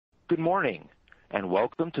Good morning, and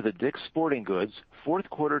welcome to the DICK'S Sporting Goods fourth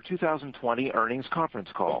quarter 2020 earnings conference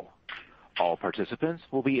call. All participants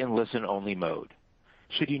will be in listen-only mode.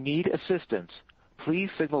 Should you need assistance, please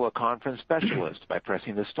signal a conference specialist by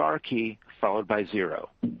pressing the star key followed by 0.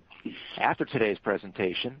 After today's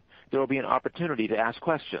presentation, there will be an opportunity to ask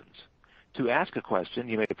questions. To ask a question,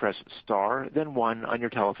 you may press star, then 1 on your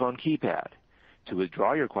telephone keypad. To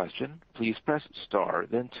withdraw your question, please press star,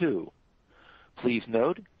 then 2. Please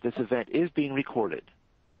note, this event is being recorded.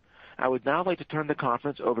 I would now like to turn the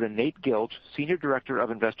conference over to Nate Gilch, Senior Director of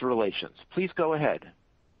Investor Relations. Please go ahead.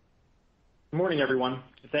 Good morning, everyone.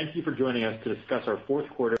 Thank you for joining us to discuss our fourth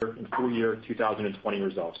quarter and full year 2020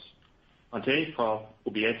 results. On today's call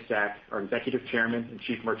will be Ed Stack, our Executive Chairman and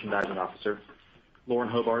Chief Merchandising Officer, Lauren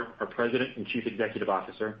Hobart, our President and Chief Executive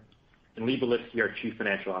Officer, and Lee Belitsky, our Chief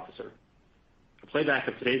Financial Officer. A playback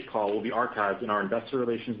of today's call will be archived in our investor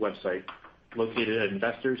relations website, located at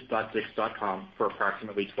investors.dicks.com, for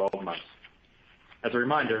approximately 12 months. As a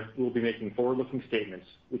reminder, we will be making forward-looking statements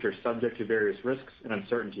which are subject to various risks and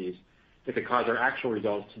uncertainties that could cause our actual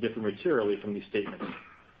results to differ materially from these statements.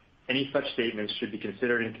 Any such statements should be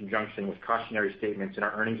considered in conjunction with cautionary statements in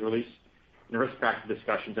our earnings release and risk factor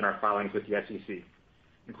discussions in our filings with the SEC,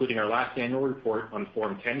 including our last annual report on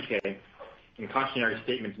Form 10-K and cautionary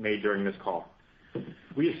statements made during this call.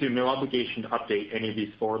 We assume no obligation to update any of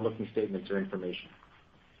these forward-looking statements or information.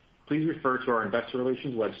 Please refer to our investor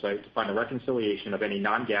relations website to find a reconciliation of any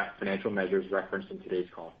non-GAAP financial measures referenced in today's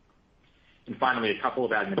call. And finally, a couple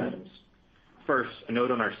of admin items. First, a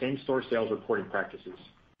note on our same-store sales reporting practices.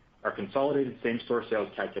 Our consolidated same-store sales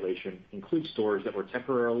calculation includes stores that were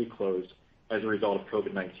temporarily closed as a result of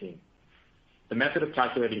COVID-19. The method of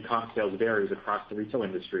calculating comp sales varies across the retail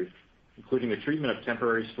industry, including the treatment of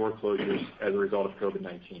temporary store closures as a result of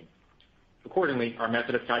COVID-19. Accordingly, our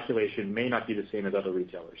method of calculation may not be the same as other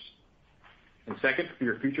retailers. And second, for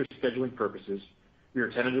your future scheduling purposes, we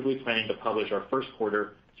are tentatively planning to publish our first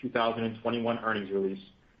quarter 2021 earnings release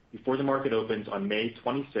before the market opens on May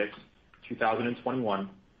 26, 2021,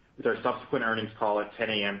 with our subsequent earnings call at 10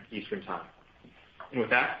 a.m. Eastern Time. And with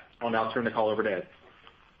that, I'll now turn the call over to Ed.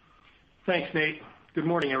 Thanks, Nate. Good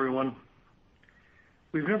morning, everyone.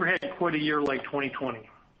 We've never had quite a year like 2020.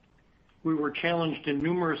 We were challenged in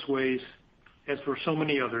numerous ways, as were so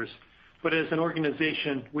many others, but as an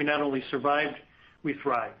organization, we not only survived, we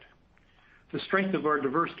thrived. The strength of our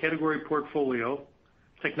diverse category portfolio,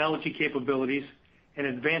 technology capabilities, and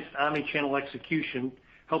advanced omni-channel execution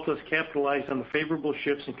helped us capitalize on the favorable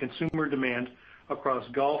shifts in consumer demand across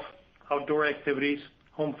golf, outdoor activities,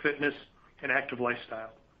 home fitness, and active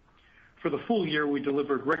lifestyle. For the full year, we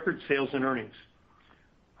delivered record sales and earnings.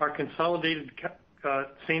 Our consolidated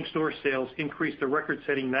same-store sales increased a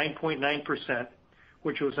record-setting 9.9%,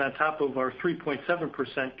 which was on top of our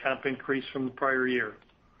 3.7% comp increase from the prior year.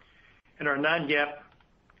 And our non-GAAP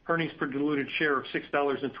earnings per diluted share of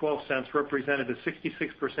 $6.12 represented a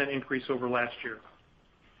 66% increase over last year.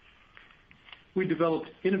 We developed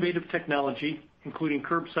innovative technology, including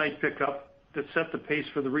curbside pickup, that set the pace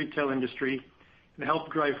for the retail industry and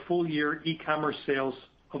helped drive full-year e-commerce sales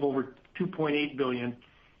of over $2.8 billion,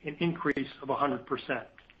 an increase of 100%.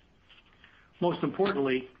 Most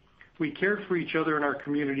importantly, we cared for each other in our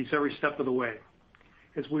communities every step of the way.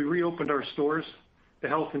 As we reopened our stores, the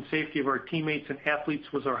health and safety of our teammates and athletes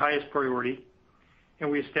was our highest priority, and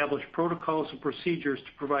we established protocols and procedures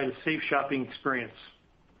to provide a safe shopping experience.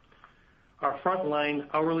 Our frontline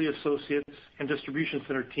hourly associates and distribution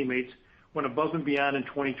center teammates went above and beyond in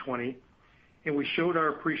 2020, and we showed our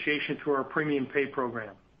appreciation through our premium pay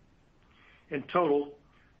program. In total,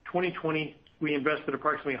 2020, we invested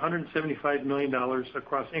approximately $175 million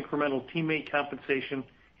across incremental teammate compensation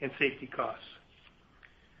and safety costs.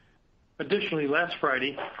 Additionally, last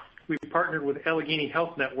Friday, we partnered with Allegheny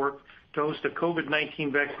Health Network to host a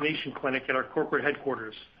COVID-19 vaccination clinic at our corporate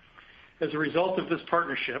headquarters. As a result of this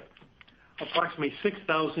partnership, approximately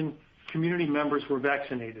 6,000 community members were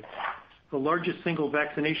vaccinated, the largest single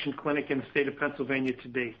vaccination clinic in the state of Pennsylvania to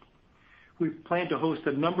date. We plan to host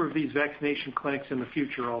a number of these vaccination clinics in the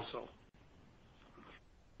future also.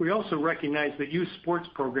 We also recognize that youth sports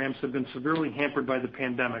programs have been severely hampered by the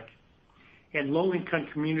pandemic, and low-income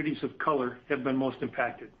communities of color have been most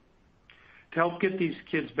impacted. To help get these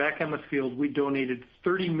kids back on the field, we donated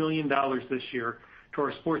 $30 million this year to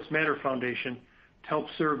our Sports Matter Foundation to help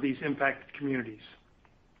serve these impacted communities.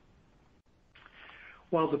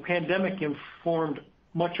 While the pandemic informed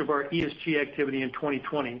much of our ESG activity in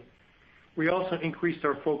 2020, we also increased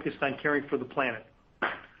our focus on caring for the planet.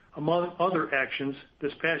 Among other actions,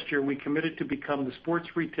 this past year we committed to become the sports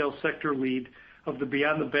retail sector lead of the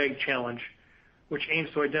Beyond the Bag Challenge, which aims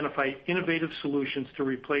to identify innovative solutions to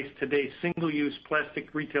replace today's single-use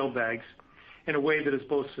plastic retail bags in a way that is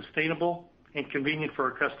both sustainable and convenient for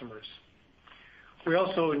our customers. We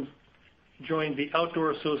also joined the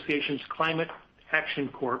Outdoor Association's Climate Action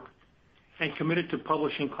Corp and committed to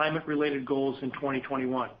publishing climate-related goals in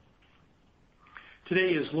 2021.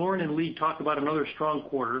 Today, as Lauren and Lee talk about another strong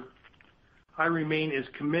quarter, I remain as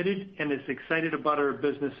committed and as excited about our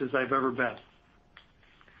business as I've ever been.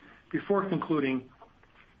 Before concluding,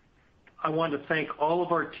 I want to thank all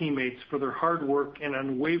of our teammates for their hard work and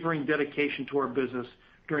unwavering dedication to our business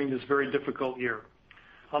during this very difficult year.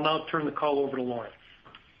 I'll now turn the call over to Lauren.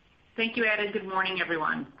 Thank you, Ed, and good morning,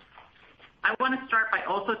 everyone. I want to start by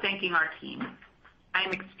also thanking our team. I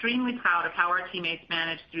am extremely proud of how our teammates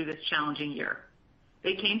managed through this challenging year.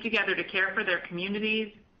 They came together to care for their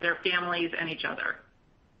communities, their families, and each other.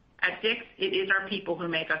 At DICK'S, it is our people who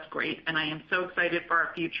make us great, and I am so excited for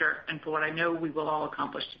our future and for what I know we will all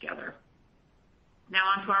accomplish together. Now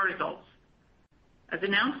on to our results. As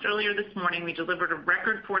announced earlier this morning, we delivered a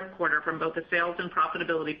record fourth quarter from both a sales and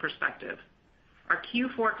profitability perspective. Our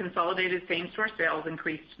Q4 consolidated same-store sales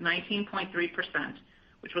increased 19.3%,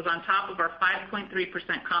 which was on top of our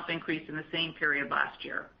 5.3% comp increase in the same period last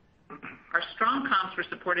year. Our strong comps were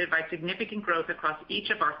supported by significant growth across each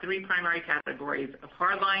of our three primary categories of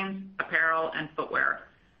hardlines, apparel, and footwear,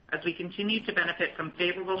 as we continue to benefit from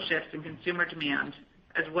favorable shifts in consumer demand,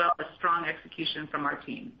 as well as strong execution from our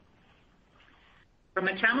team. From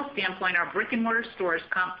a channel standpoint, our brick-and-mortar stores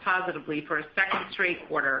comped positively for a second straight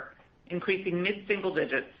quarter, increasing mid-single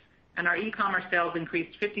digits, and our e-commerce sales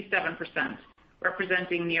increased 57%,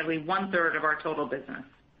 representing nearly one-third of our total business.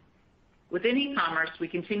 Within e-commerce, we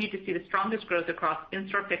continue to see the strongest growth across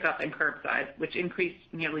in-store pickup and curbside, which increased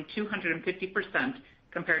nearly 250%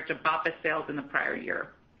 compared to BOPIS sales in the prior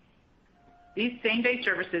year. These same-day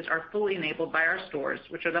services are fully enabled by our stores,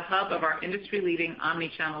 which are the hub of our industry-leading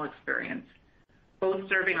omni-channel experience, both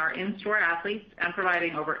serving our in-store athletes and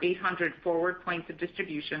providing over 800 forward points of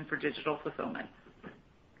distribution for digital fulfillment.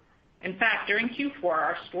 In fact, during Q4,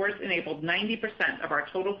 our stores enabled 90% of our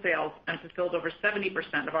total sales and fulfilled over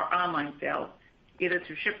 70% of our online sales, either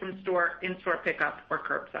through ship from store, in-store pickup, or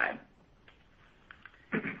curbside.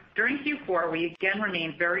 During Q4, we again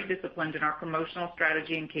remained very disciplined in our promotional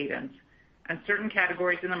strategy and cadence, and certain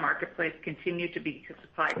categories in the marketplace continued to be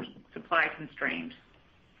supply constrained.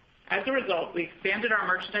 As a result, we expanded our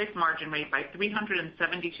merchandise margin rate by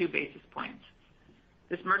 372 basis points.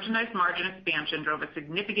 This merchandise margin expansion drove a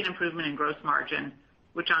significant improvement in gross margin,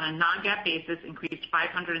 which on a non-GAAP basis increased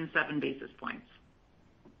 507 basis points.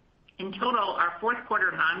 In total, our fourth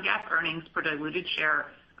quarter non-GAAP earnings per diluted share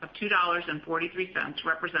of $2.43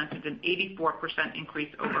 represented an 84%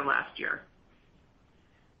 increase over last year.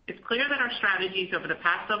 It's clear that our strategies over the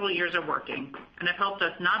past several years are working and have helped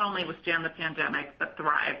us not only withstand the pandemic, but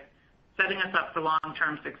thrive, setting us up for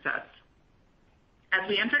long-term success. As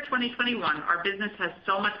we enter 2021, our business has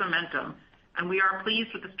so much momentum, and we are pleased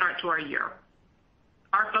with the start to our year.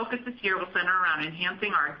 Our focus this year will center around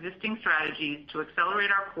enhancing our existing strategies to accelerate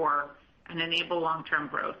our core and enable long-term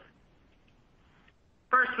growth.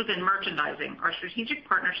 First, within merchandising, our strategic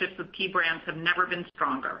partnerships with key brands have never been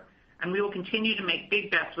stronger, and we will continue to make big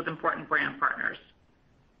bets with important brand partners.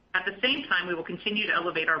 At the same time, we will continue to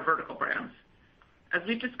elevate our vertical brands. As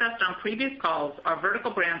we've discussed on previous calls, our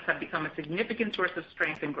vertical brands have become a significant source of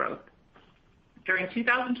strength and growth. During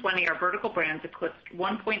 2020, our vertical brands eclipsed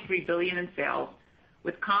 $1.3 billion in sales,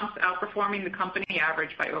 with comps outperforming the company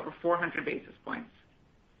average by over 400 basis points.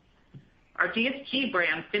 Our DSG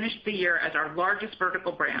brand finished the year as our largest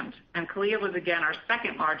vertical brand, and CALIA was again our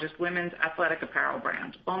second largest women's athletic apparel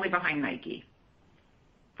brand, only behind Nike.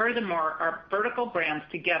 Furthermore, our vertical brands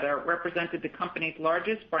together represented the company's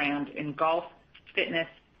largest brand in golf, fitness,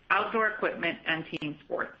 outdoor equipment, and team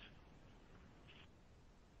sports.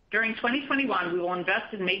 During 2021, we will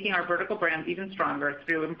invest in making our vertical brands even stronger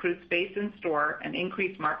through improved space in store and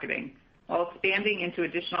increased marketing, while expanding into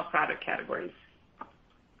additional product categories.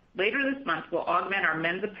 Later this month, we'll augment our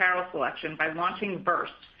men's apparel selection by launching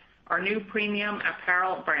Burst, our new premium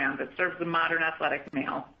apparel brand that serves the modern athletic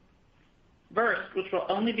male. Burst, which will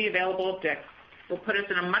only be available at DICK'S, will put us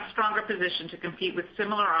in a much stronger position to compete with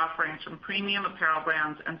similar offerings from premium apparel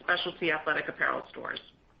brands and specialty athletic apparel stores.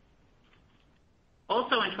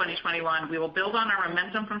 Also in 2021, we will build on our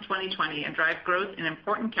momentum from 2020 and drive growth in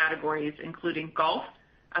important categories, including golf,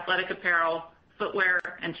 athletic apparel, footwear,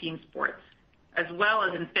 and team sports, as well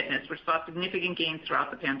as in fitness, which saw significant gains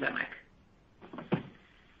throughout the pandemic.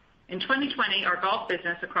 In 2020, our golf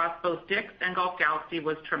business across both DICK'S and Golf Galaxy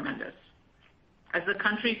was tremendous. As the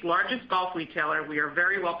country's largest golf retailer, we are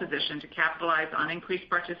very well positioned to capitalize on increased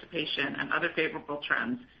participation and other favorable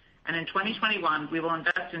trends. And in 2021, we will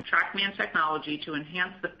invest in TrackMan technology to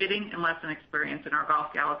enhance the fitting and lesson experience in our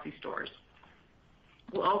Golf Galaxy stores.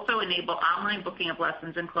 We'll also enable online booking of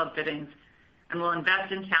lessons and club fittings, and we'll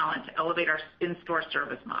invest in talent to elevate our in-store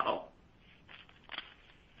service model.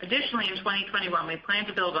 Additionally, in 2021, we plan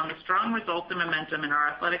to build on the strong results and momentum in our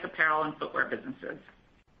athletic apparel and footwear businesses.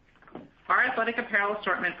 Our athletic apparel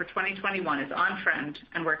assortment for 2021 is on trend,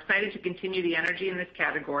 and we're excited to continue the energy in this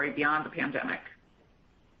category beyond the pandemic.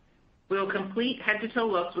 We will complete head-to-toe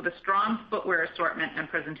looks with a strong footwear assortment and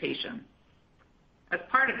presentation. As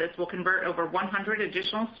part of this, we'll convert over 100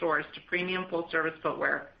 additional stores to premium full-service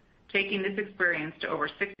footwear, taking this experience to over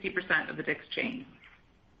 60% of the DICK'S chain.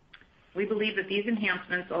 We believe that these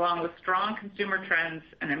enhancements, along with strong consumer trends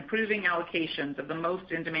and improving allocations of the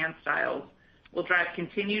most in-demand styles, will drive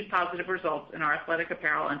continued positive results in our athletic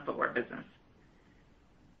apparel and footwear business.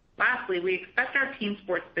 Lastly, we expect our team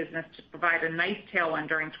sports business to provide a nice tailwind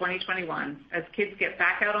during 2021 as kids get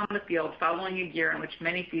back out on the field following a year in which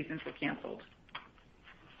many seasons were canceled.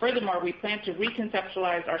 Furthermore, we plan to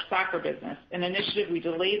reconceptualize our soccer business, an initiative we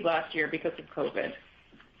delayed last year because of COVID.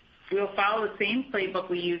 We will follow the same playbook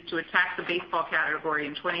we used to attack the baseball category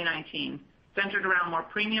in 2019, centered around more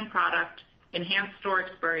premium product, enhanced store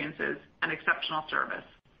experiences, and exceptional service.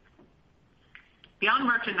 Beyond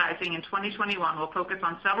merchandising, in 2021, we'll focus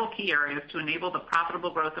on several key areas to enable the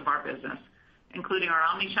profitable growth of our business, including our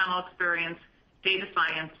omnichannel experience, data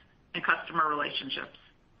science, and customer relationships.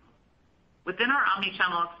 Within our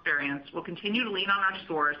omnichannel experience, we'll continue to lean on our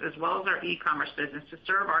stores as well as our e-commerce business to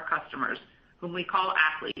serve our customers, whom we call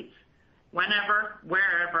athletes, whenever,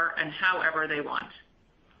 wherever, and however they want.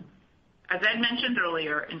 As Ed mentioned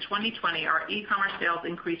earlier, in 2020, our e-commerce sales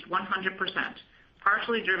increased 100%,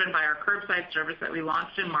 partially driven by our curbside service that we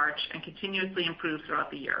launched in March and continuously improved throughout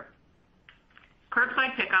the year.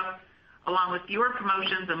 Curbside pickup, along with fewer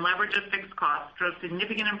promotions and leverage of fixed costs, drove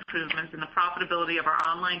significant improvements in the profitability of our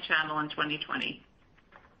online channel in 2020.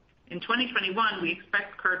 In 2021, we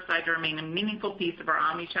expect curbside to remain a meaningful piece of our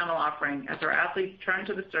omnichannel offering as our athletes turn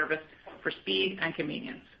to the service for speed and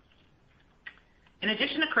convenience. In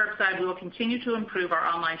addition to curbside, we will continue to improve our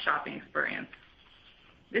online shopping experience.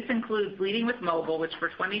 This includes leading with mobile, which for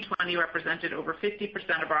 2020 represented over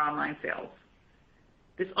 50% of our online sales.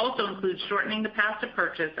 This also includes shortening the path to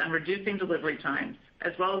purchase and reducing delivery times,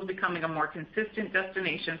 as well as becoming a more consistent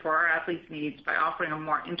destination for our athletes' needs by offering a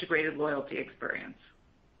more integrated loyalty experience.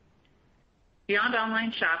 Beyond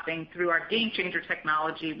online shopping, through our Game Changer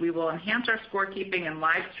technology, we will enhance our scorekeeping and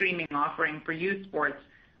live streaming offering for youth sports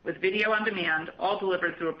with video on demand, all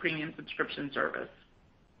delivered through a premium subscription service.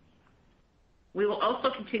 We will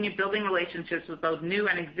also continue building relationships with both new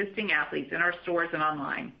and existing athletes in our stores and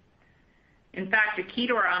online. In fact, a key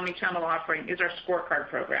to our omnichannel offering is our scorecard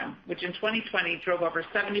program, which in 2020 drove over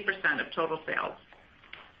 70% of total sales.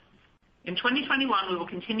 In 2021, we will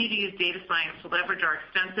continue to use data science to leverage our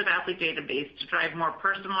extensive athlete database to drive more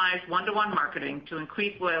personalized one-to-one marketing to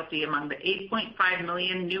increase loyalty among the 8.5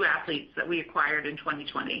 million new athletes that we acquired in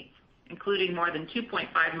 2020, including more than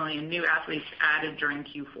 2.5 million new athletes added during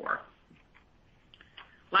Q4.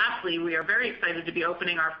 Lastly, we are very excited to be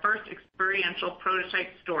opening our first experiential prototype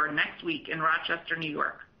store next week in Rochester, New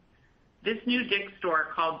York. This new DICK'S store,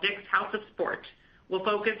 called DICK'S House of Sport, will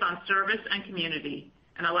focus on service and community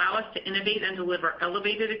and allow us to innovate and deliver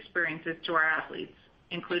elevated experiences to our athletes,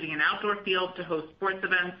 including an outdoor field to host sports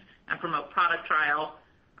events and promote product trial,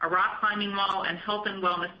 a rock climbing wall, and health and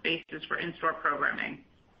wellness spaces for in-store programming.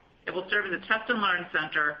 It will serve as a test and learn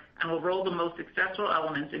center and will roll the most successful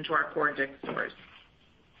elements into our core DICK'S stores.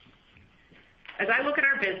 As I look at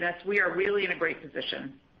our business, we are really in a great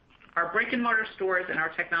position. Our brick-and-mortar stores and our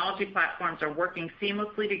technology platforms are working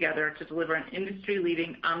seamlessly together to deliver an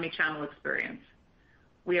industry-leading omnichannel experience.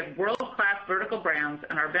 We have world-class vertical brands,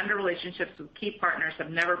 and our vendor relationships with key partners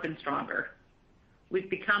have never been stronger. We've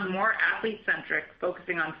become more athlete-centric,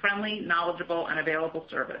 focusing on friendly, knowledgeable, and available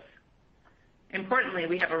service. Importantly,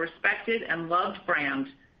 we have a respected and loved brand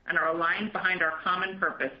and are aligned behind our common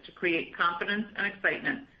purpose to create confidence and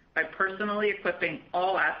excitement by personally equipping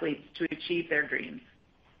all athletes to achieve their dreams.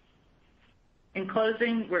 In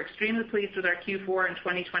closing, we're extremely pleased with our Q4 and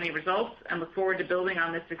 2020 results and look forward to building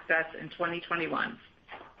on this success in 2021.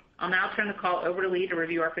 I'll now turn the call over to Lee to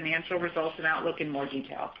review our financial results and outlook in more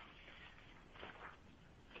detail.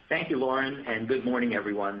 Thank you, Lauren, and good morning,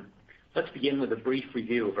 everyone. Let's begin with a brief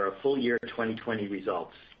review of our full year 2020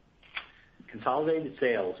 results. Consolidated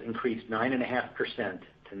sales increased 9.5%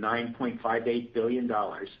 to $9.58 billion,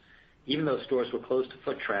 even though stores were closed to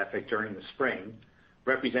foot traffic during the spring,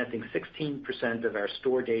 representing 16% of our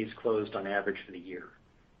store days closed on average for the year.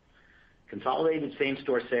 Consolidated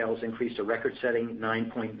same-store sales increased a record-setting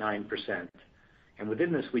 9.9%, and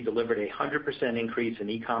within this, we delivered a 100% increase in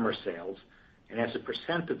e-commerce sales, and as a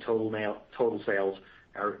percent of total sales,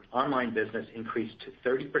 our online business increased to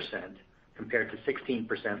 30% compared to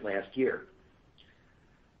 16% last year.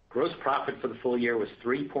 Gross profit for the full year was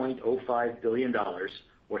 $3.05 billion,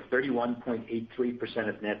 or 31.83%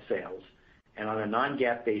 of net sales, and on a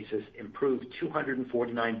non-GAAP basis, improved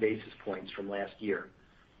 249 basis points from last year.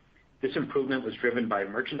 This improvement was driven by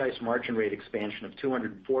merchandise margin rate expansion of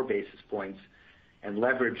 204 basis points and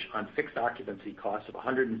leverage on fixed occupancy costs of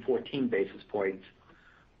 114 basis points,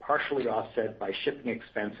 partially offset by shipping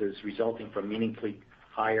expenses resulting from meaningfully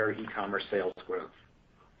higher e-commerce sales growth.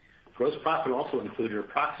 Gross profit also included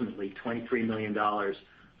approximately $23 million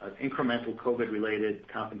of incremental COVID-related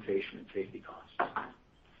compensation and safety costs.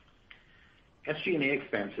 SG&A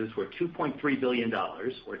expenses were $2.3 billion,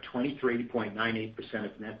 or 23.98%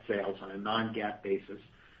 of net sales on a non-GAAP basis,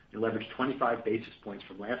 and leveraged 25 basis points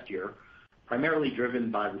from last year, primarily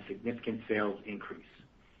driven by the significant sales increase.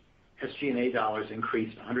 SG&A dollars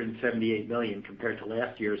increased $178 million compared to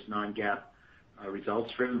last year's non-GAAP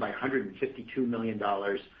results, driven by $152 million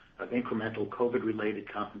of incremental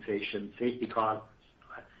COVID-related compensation, safety costs,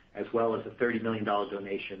 as well as a $30 million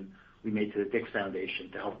donation we made to the DICK'S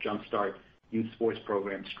Foundation to help jumpstart youth sports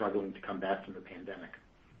programs struggling to come back from the pandemic.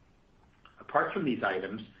 Apart from these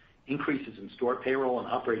items, increases in store payroll and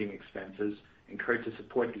operating expenses incurred to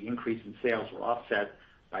support the increase in sales were offset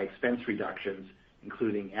by expense reductions,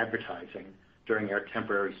 including advertising, during our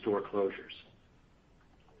temporary store closures.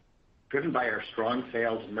 Driven by our strong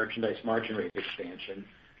sales and merchandise margin rate expansion,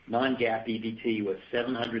 non-GAAP EBT was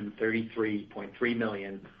 $733.3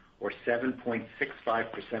 million, or 7.65%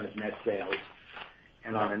 of net sales,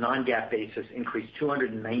 and on a non-GAAP basis increased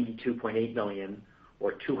 $292.8 million,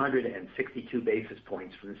 or 262 basis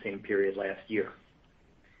points from the same period last year.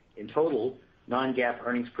 In total, non-GAAP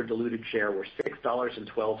earnings per diluted share were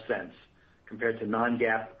 $6.12, compared to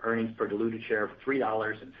non-GAAP earnings per diluted share of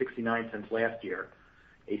 $3.69 last year,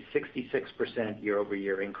 a 66%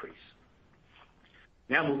 year-over-year increase.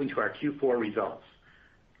 Now moving to our Q4 results.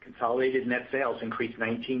 Consolidated net sales increased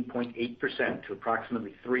 19.8% to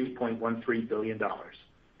approximately $3.13 billion.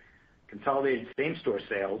 Consolidated same-store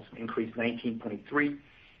sales increased 19.3%,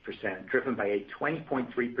 driven by a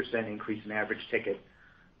 20.3% increase in average ticket,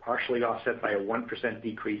 partially offset by a 1%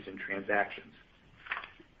 decrease in transactions.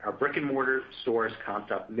 Our brick-and-mortar stores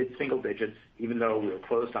comped up mid-single digits, even though we were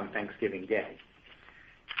closed on Thanksgiving Day.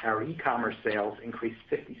 Our e-commerce sales increased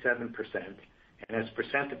 57%, and as a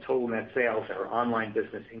percent of total net sales, our online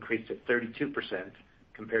business increased to 32%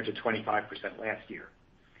 compared to 25% last year.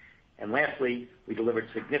 And lastly, we delivered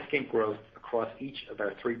significant growth across each of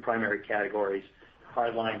our three primary categories: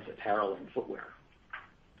 hard lines, apparel, and footwear.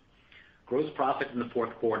 Gross profit in the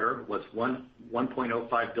fourth quarter was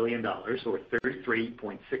 $1.05 billion, or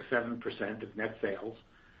 33.67% of net sales,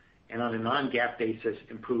 and on a non-GAAP basis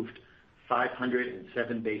improved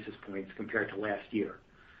 507 basis points compared to last year.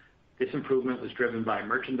 This improvement was driven by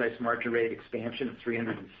merchandise margin rate expansion of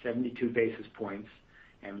 372 basis points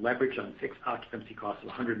and leverage on fixed occupancy costs of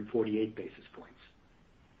 148 basis points.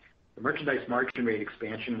 The merchandise margin rate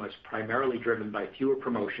expansion was primarily driven by fewer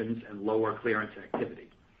promotions and lower clearance activity.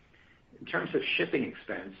 In terms of shipping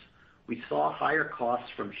expense, we saw higher costs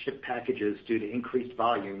from shipped packages due to increased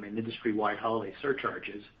volume and industry-wide holiday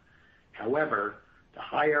surcharges. However, the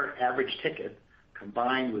higher average ticket,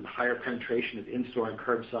 combined with higher penetration of in-store and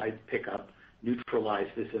curbside pickup,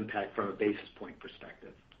 neutralized this impact from a basis point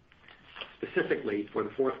perspective. Specifically, for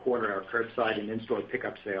the fourth quarter, our curbside and in-store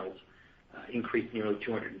pickup sales increased nearly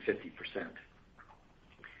 250%.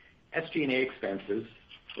 SG&A expenses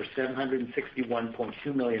were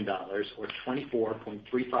 $761.2 million, or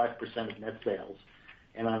 24.35% of net sales,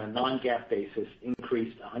 and on a non-GAAP basis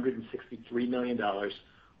increased $163 million,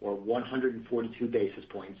 or 142 basis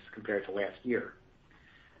points compared to last year.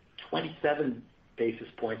 27 basis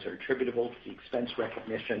points are attributable to the expense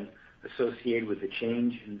recognition associated with the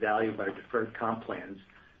change in value of our deferred comp plans,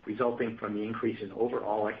 resulting from the increase in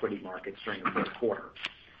overall equity markets during the fourth quarter.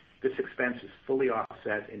 This expense is fully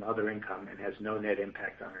offset in other income and has no net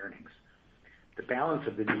impact on earnings. The balance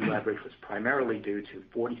of the deleverage was primarily due to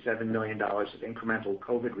 $47 million of incremental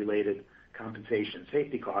COVID-related compensation and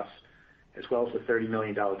safety costs, as well as the $30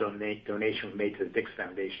 million donation made to the DICK'S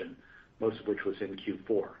Foundation, most of which was in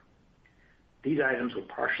Q4. These items were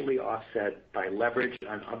partially offset by leverage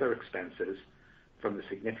on other expenses from the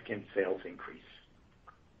significant sales increase.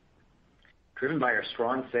 Driven by our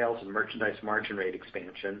strong sales and merchandise margin rate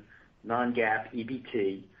expansion, non-GAAP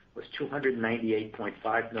EBT was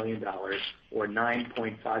 $298.5 million, or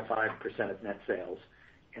 9.55% of net sales,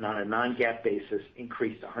 and on a non-GAAP basis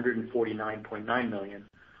increased $149.9 million,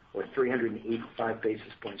 or 385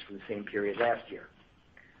 basis points from the same period last year.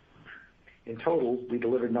 In total, we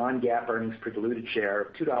delivered non-GAAP earnings per diluted share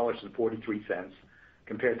of $2.43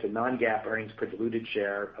 compared to non-GAAP earnings per diluted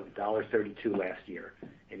share of $1.32 last year,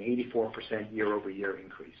 an 84% year-over-year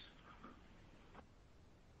increase.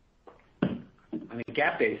 On a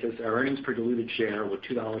GAAP basis, our earnings per diluted share were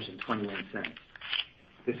 $2.21.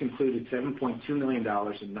 This included $7.2 million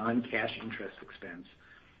in non-cash interest expense,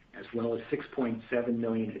 as well as 6.7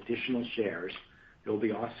 million additional shares that will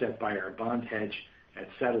be offset by our bond hedge at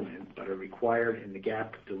settlement but are required in the GAAP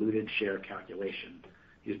diluted share calculation.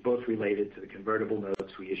 These both related to the convertible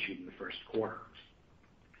notes we issued in the first quarter.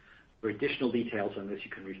 For additional details on this,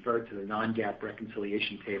 you can refer to the non-GAAP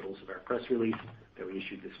reconciliation tables of our press release that we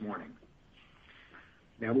issued this morning.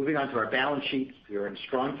 Now, moving on to our balance sheet, we are in a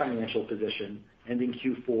strong financial position, ending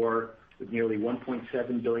Q4 with nearly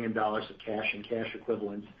 $1.7 billion of cash and cash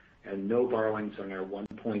equivalents and no borrowings on our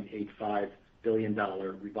 $1.85 billion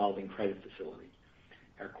revolving credit facility.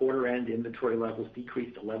 Our quarter-end inventory levels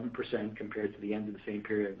decreased 11% compared to the end of the same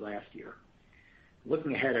period last year.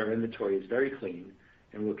 Looking ahead, our inventory is very clean,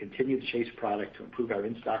 and we'll continue to chase product to improve our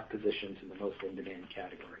in-stock positions in the most in-demand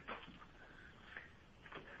category.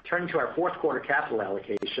 Turning to our fourth quarter capital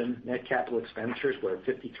allocation, net capital expenditures were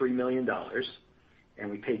 $53 million,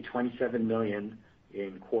 and we paid $27 million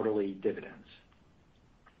in quarterly dividends.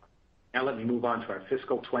 Now let me move on to our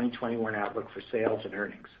fiscal 2021 outlook for sales and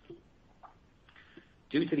earnings.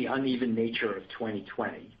 Due to the uneven nature of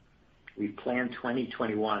 2020, we've planned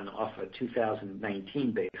 2021 off a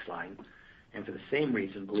 2019 baseline, and for the same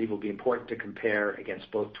reason, believe it will be important to compare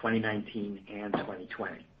against both 2019 and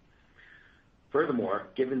 2020. Furthermore,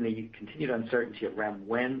 given the continued uncertainty around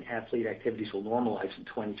when athlete activities will normalize in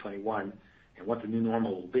 2021 and what the new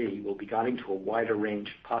normal will be, we'll be guiding to a wider range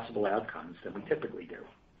of possible outcomes than we typically do.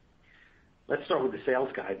 Let's start with the sales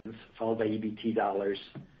guidance, followed by EBT dollars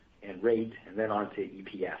and rate, and then on to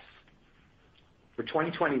EPS. For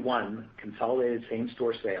 2021, consolidated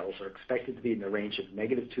same-store sales are expected to be in the range of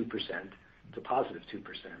 -2% to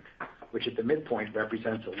 +2%, which at the midpoint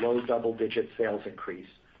represents a low double-digit sales increase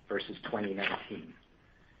versus 2019.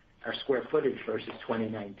 Our square footage versus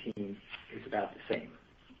 2019 is about the same.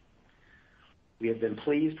 We have been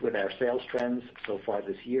pleased with our sales trends so far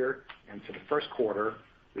this year, and for the first quarter,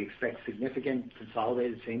 we expect significant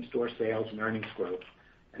consolidated same-store sales and earnings growth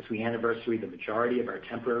as we anniversary the majority of our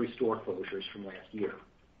temporary store closures from last year.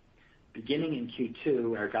 Beginning in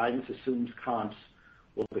Q2, our guidance assumes comps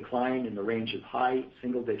will decline in the range of high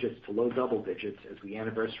single digits to low double digits as we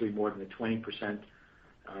anniversary more than a 20%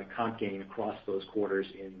 comp gain across those quarters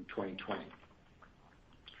in 2020.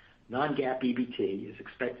 Non-GAAP EBT is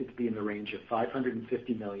expected to be in the range of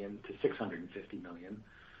 $550 million to $650 million,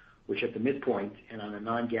 which at the midpoint and on a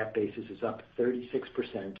non-GAAP basis is up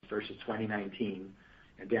 36% versus 2019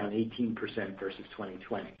 and down 18% versus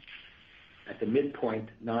 2020. At the midpoint,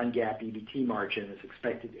 non-GAAP EBT margin is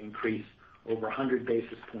expected to increase over 100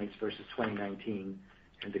 basis points versus 2019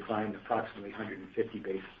 and decline approximately 150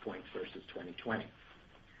 basis points versus 2020.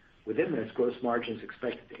 Within this, gross margin is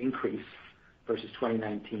expected to increase versus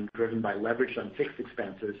 2019, driven by leverage on fixed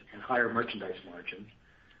expenses and higher merchandise margin.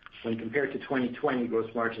 When compared to 2020,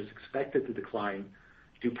 gross margin is expected to decline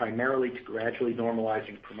due primarily to gradually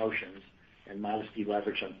normalizing promotions and modest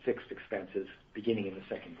leverage on fixed expenses beginning in the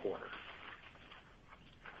second quarter.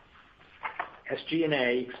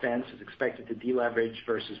 SG&A expense is expected to deleverage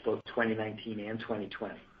versus both 2019 and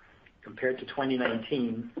 2020. Compared to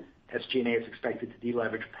 2019, SG&A is expected to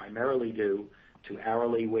deleverage primarily due to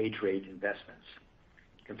hourly wage rate investments.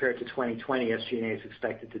 Compared to 2020, SG&A is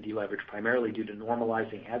expected to deleverage primarily due to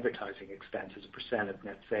normalizing advertising expense as a percent of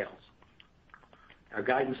net sales. Our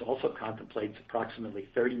guidance also contemplates approximately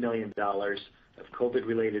 $30 million of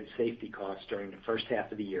COVID-related safety costs during the first half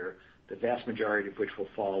of the year, the vast majority of which will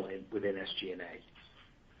fall within SG&A.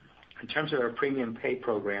 In terms of our premium pay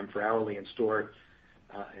program for hourly store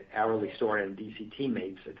and DC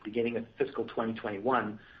teammates, at the beginning of fiscal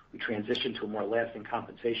 2021, we transitioned to more lasting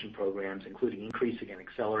compensation programs, including increasing and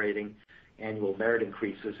accelerating annual merit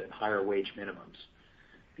increases and higher wage minimums.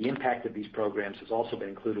 The impact of these programs has also been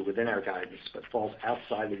included within our guidance, but falls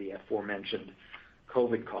outside of the aforementioned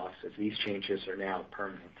COVID costs, as these changes are now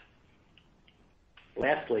permanent.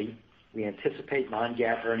 Lastly, we anticipate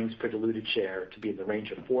non-GAAP earnings per diluted share to be in the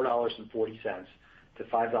range of $4.40 to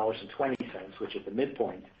 $5.20, which at the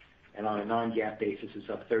midpoint and on a non-GAAP basis is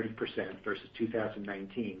up 30% versus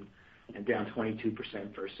 2019 and down 22%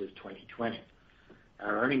 versus 2020.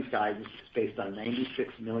 Our earnings guidance is based on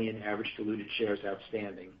 96 million average diluted shares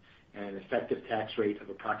outstanding and an effective tax rate of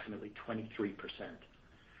approximately 23%.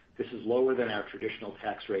 This is lower than our traditional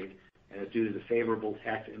tax rate and is due to the favorable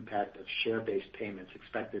tax impact of share-based payments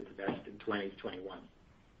expected to vest in 2021.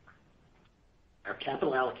 Our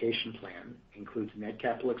capital allocation plan includes net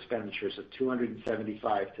capital expenditures of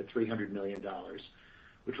 $275 to $300 million,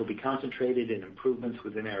 which will be concentrated in improvements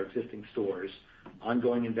within our existing stores,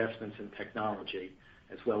 ongoing investments in technology,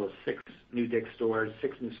 as well as 6 new DICK'S stores,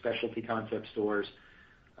 6 new specialty concept stores,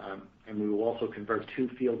 and we will also convert 2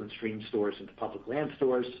 Field & Stream stores into Public Land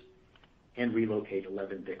stores and relocate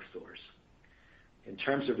 11 DICK'S stores. In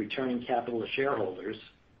terms of returning capital to shareholders,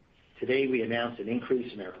 today we announced an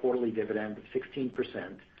increase in our quarterly dividend of 16%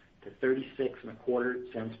 to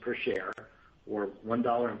 36.25 cents per share, or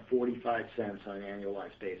 $1.45 on an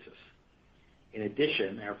annualized basis. In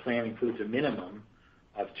addition, our plan includes a minimum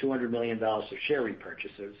of $200 million of share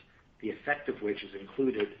repurchases, the effect of which is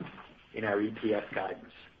included in our EPS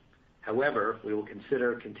guidance. However, we will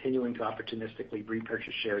consider continuing to opportunistically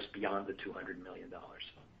repurchase shares beyond the $200 million.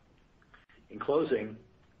 In closing,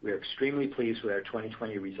 we are extremely pleased with our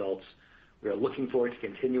 2020 results. We are looking forward to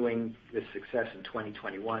continuing this success in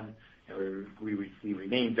 2021, and we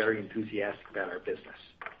remain very enthusiastic about our business.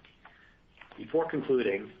 Before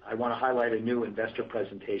concluding, I want to highlight a new investor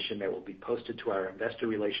presentation that will be posted to our investor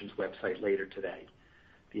relations website later today.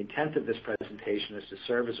 The intent of this presentation is to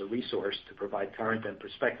serve as a resource to provide current and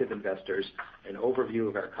prospective investors an overview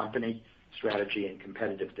of our company, strategy, and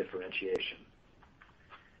competitive differentiation.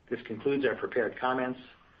 This concludes our prepared comments.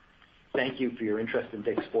 Thank you for your interest in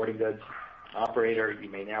DICK'S Sporting Goods. Operator, you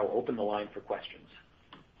may now open the line for questions.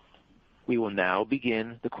 We will now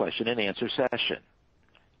begin the question and answer session.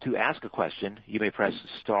 To ask a question, you may press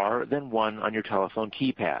star then 1 on your telephone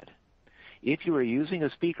keypad. If you are using a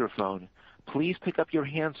speakerphone, please pick up your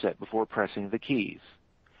handset before pressing the keys.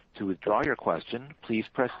 To withdraw your question, please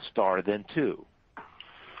press star then 2.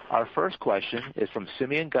 Our first question is from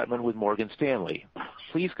Simeon Gutman with Morgan Stanley.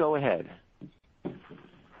 Please go ahead.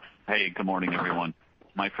 Hey, good morning, everyone.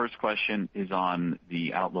 My first question is on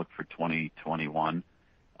the outlook for 2021.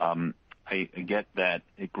 I get that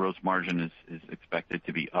gross margin is expected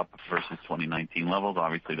to be up versus 2019 levels.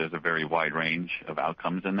 Obviously, there's a very wide range of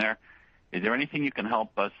outcomes in there. Is there anything you can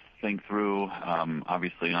help us think through?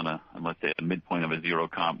 Obviously, on let's say a midpoint of a 0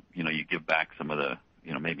 comp, you give back some of the,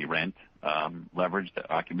 maybe rent leverage, the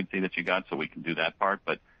occupancy that you got, so we can do that part.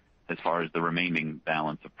 But as far as the remaining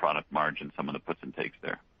balance of product margin, some of the puts and takes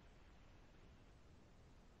there.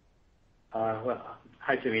 Well,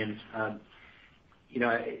 hi, Simeon.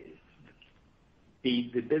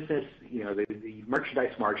 The business, the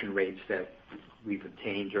merchandise margin rates that we've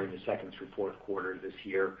obtained during the second through fourth quarter this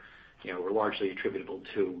year, were largely attributable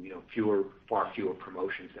to far fewer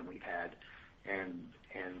promotions than we've had, and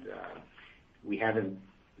we haven't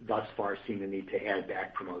thus far seen the need to add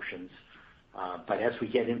back promotions. But as we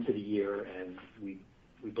get into the year, and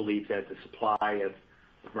we believe that the supply of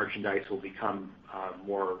merchandise will become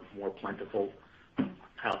more plentiful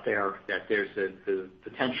out there, that there's the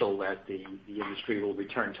potential that the industry will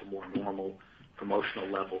return to more normal promotional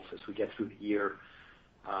levels as we get through the year.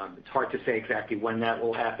 It's hard to say exactly when that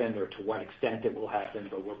will happen or to what extent it will happen,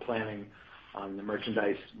 but we're planning on the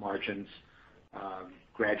merchandise margins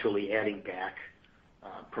gradually adding back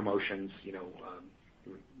promotions,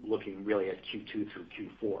 looking really at Q2 through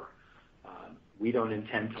Q4. We don't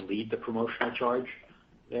intend to lead the promotional charge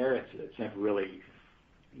there. It's never really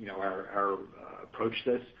our approach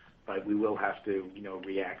to this, but we will have to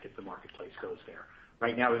react if the marketplace goes there.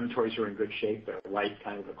 Right now, inventories are in good shape. They're light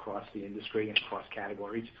kind of across the industry and across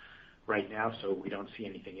categories right now, so we don't see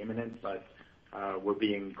anything imminent, but we're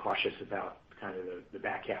being cautious about kind of the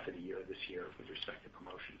back half of the year this year with respect to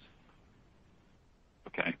promotions.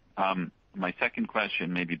 Okay. My second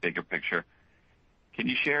question, maybe bigger picture. Can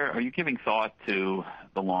you share, are you giving thought to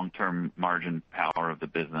the long-term margin power of the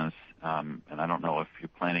business? And I don't know if you're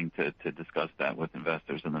planning to discuss that with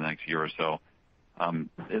investors in the next year or so.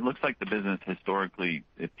 It looks like the business historically,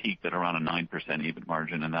 it peaked at around a 9% EBIT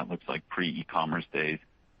margin, and that looks like pre-e-commerce days.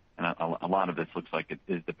 And a lot of this looks like it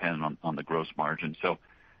is dependent on the gross margin. So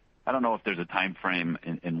I don't know if there's a time frame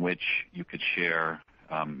in which you could share,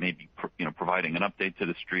 maybe providing an update to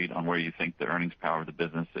the street on where you think the earnings power of the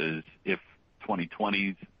business is, if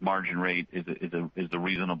 2020's margin rate is a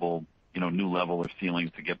reasonable new level or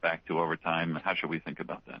ceiling to get back to over time. How should we think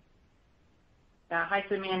about that? Hi,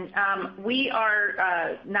 Simeon. We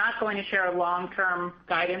are not going to share a long-term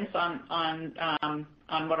guidance on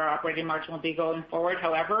what our operating margin will be going forward.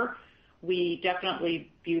 However, we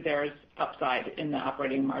definitely view there as upside in the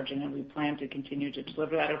operating margin, and we plan to continue to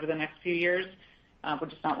deliver that over the next few years. We're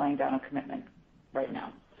just not laying down a commitment right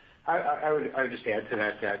now. I would just add to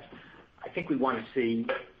that I think we want to see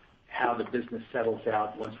how the business settles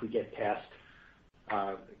out once we get past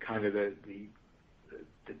kind of the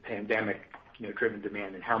pandemic driven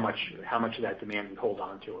demand, and how much of that demand we hold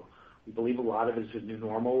on to. We believe a lot of it is a new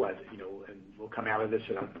normal, and we'll come out of this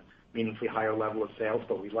at a meaningfully higher level of sales,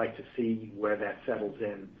 but we'd like to see where that settles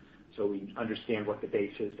in so we understand what the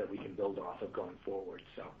base is that we can build off of going forward.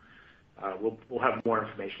 So we'll have more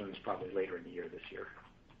information on this probably later in the year this year.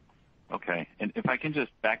 Okay. And if I can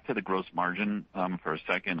just back to the gross margin for a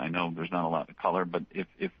second, I know there's not a lot of color, but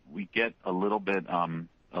if we get a little bit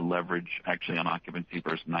a leverage actually on occupancy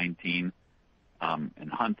versus 19, and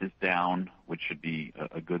Hunt is down, which should be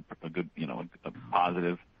a good a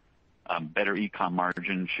positive. Better e-com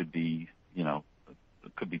margin should be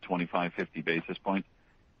could be 25, 50 basis points.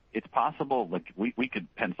 It's possible like we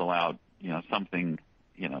could pencil out something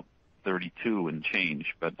 32 and change,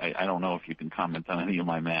 but I don't know if you can comment on any of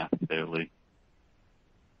my math there, Lee.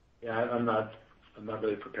 Yeah, I'm not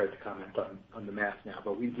really prepared to comment on the math now,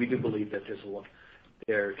 but we do believe that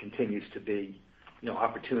there continues to be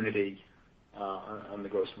opportunity on the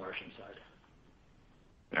gross margin side.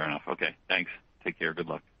 Fair enough. Okay, thanks. Take care. Good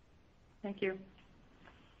luck. Thank you.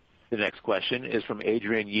 The next question is from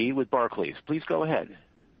Adrienne Yih with Barclays. Please go ahead.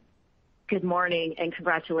 Good morning, and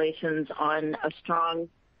congratulations on a strong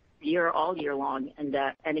year all year long, and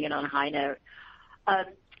ending it on a high note.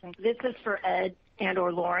 This is for Ed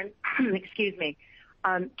and/or Lauren. Excuse me.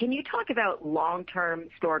 Can you talk about long-term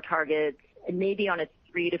store targets, and maybe on a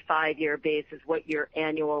 3 to 5 year basis, what your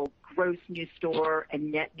annual gross new store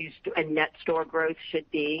and net store growth should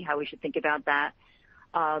be, how we should think about that?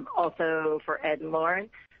 Also for Ed and Lauren,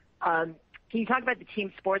 can you talk about the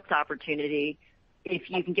team sports opportunity?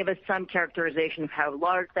 If you can give us some characterization of how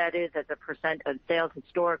large that is as a % of sales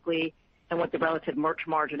historically, and what the relative merch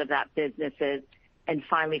margin of that business is. And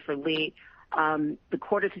finally for Lee, the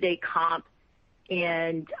quarter-to-date comp,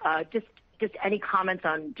 and just any comments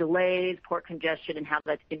on delays, port congestion, and how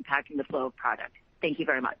that's impacting the flow of product. Thank you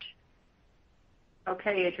very much.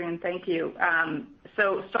 Okay, Adrienne, thank you.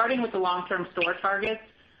 So starting with the long-term store targets,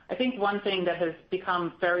 I think one thing that has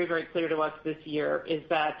become very, very clear to us this year is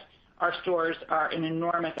that our stores are an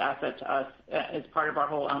enormous asset to us as part of our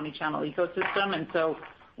whole omni-channel ecosystem. And so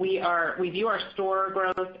we view our store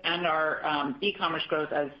growth and our e-commerce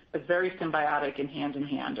growth as very symbiotic and hand in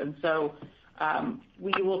hand. And so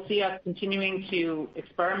we will see us continuing to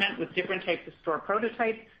experiment with different types of store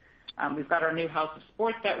prototypes. We've got our new House of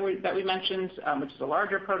Sport that we mentioned, which is a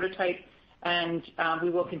larger prototype, and we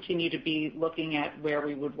will continue to be looking at where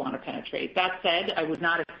we would want to penetrate. That said, I would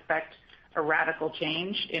not expect a radical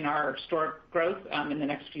change in our store growth in the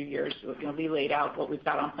next few years. Lee laid out what we've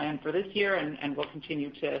got on plan for this year, and we'll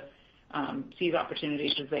continue to seize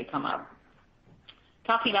opportunities as they come up.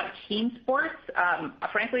 Talking about team sports,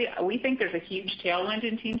 frankly, we think there's a huge tailwind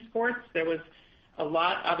in team sports. There was a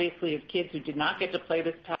lot, obviously, of kids who did not get to play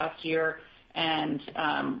this past year, and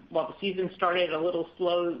while the season started a little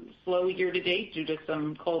slow year to date due to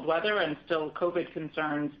some cold weather and still COVID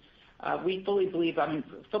concerns, we fully believe,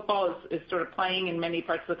 football is sort of playing in many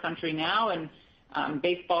parts of the country now, and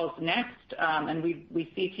baseball is next, and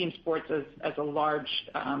we see team sports as a large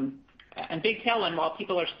and big tailwind, while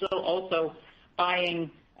people are still also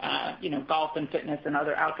buying golf and fitness and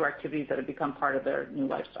other outdoor activities that have become part of their new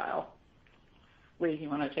lifestyle. Lee, you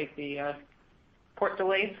want to take the port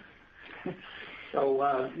delays?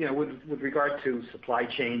 So, with regard to supply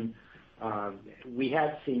chain, we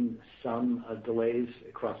have seen some delays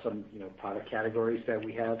across some product categories that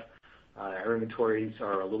we have. Our inventories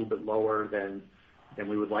are a little bit lower than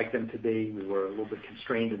we would like them to be. We were a little bit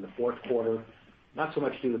constrained in the fourth quarter, not so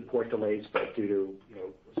much due to port delays, but due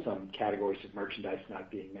to some categories of merchandise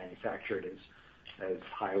not being manufactured as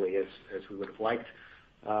highly as we would have liked.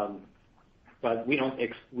 But we don't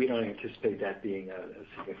anticipate that being a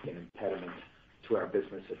significant impediment to our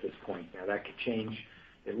business at this point. Now, that could change.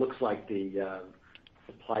 It looks like the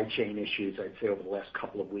supply chain issues, I'd say, over the last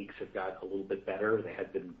couple of weeks have got a little bit better. They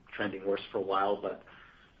had been trending worse for a while, but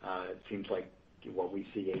it seems like what we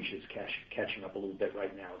see, Asia's catching up a little bit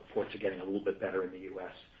right now. The ports are getting a little bit better in the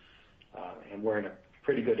U.S., and we're in a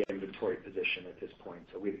pretty good inventory position at this point.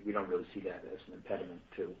 So we don't really see that as an impediment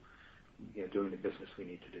to doing the business we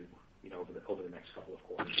need to do over the next couple of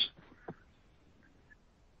quarters.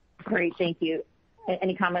 Great, thank you.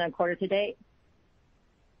 Any comment on quarter to date?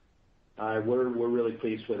 We're really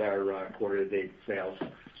pleased with our quarter-to-date sales.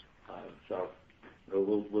 So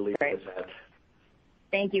we'll leave it at that.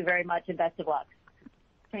 Thank you very much, and best of luck.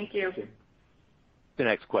 Thank you. Thank you. The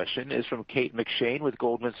next question is from Kate McShane with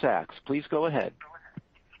Goldman Sachs. Please go ahead.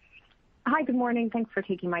 Hi, good morning. Thanks for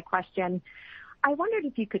taking my question. I wondered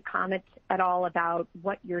if you could comment at all about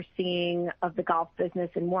what you're seeing of the golf business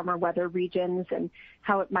in warmer weather regions and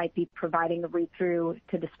how it might be providing a read-through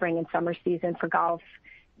to the spring and summer season for golf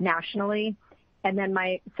nationally. And then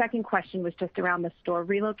my second question was just around the store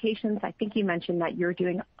relocations. I think you mentioned that you're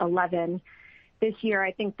doing 11 this year.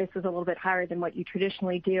 I think this is a little bit higher than what you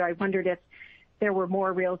traditionally do. I wondered if there were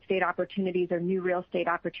more real estate opportunities or new real estate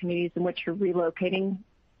opportunities in which you're relocating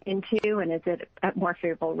into, and is it at more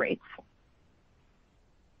favorable rates?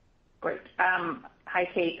 Great. Hi,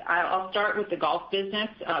 Kate. I'll start with the golf business.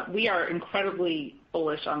 We are incredibly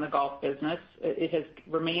bullish on the golf business. It has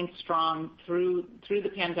remained strong through the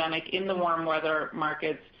pandemic in the warm weather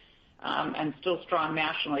markets, and still strong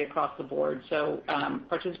nationally across the board. So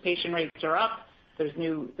participation rates are up. There's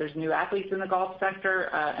new athletes in the golf sector,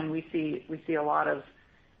 and we see a lot of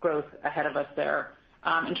growth ahead of us there.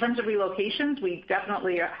 In terms of relocations, we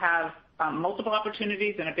definitely have multiple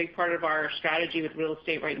opportunities, and a big part of our strategy with real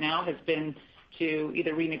estate right now has been to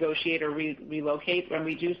either renegotiate or relocate. And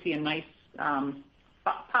we do see a nice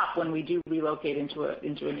pop when we do relocate into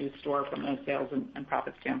a new store from a sales and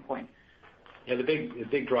profit standpoint. Yeah, the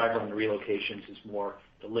big driver on the relocations is more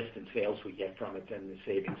the lift in sales we get from it than the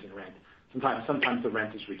savings in rent. Sometimes the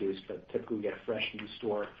rent is reduced, but typically we get a fresh new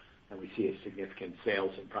store and we see a significant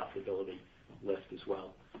sales and profitability lift as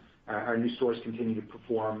well. Our new stores continue to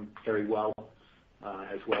perform very well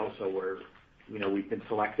as well. So we've been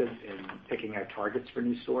selective in picking our targets for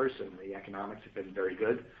new stores, and the economics have been very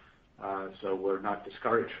good. So we're not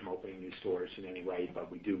discouraged from opening new stores in any way, but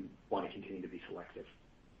we do want to continue to be selective.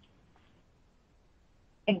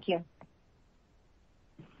 Thank you.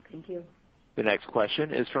 Thank you. The next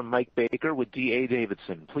question is from Mike Baker with D.A.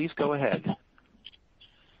 Davidson. Please go ahead.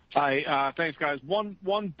 Hi, thanks, guys.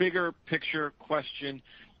 One bigger picture question.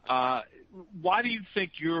 Why do you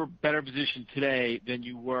think you're better positioned today than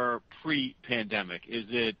you were pre-pandemic? Is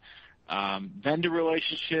it vendor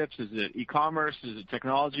relationships? Is it e-commerce? Is it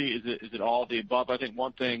technology? Is it all of the above? I think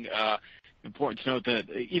one thing important to note that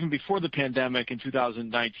even before the pandemic in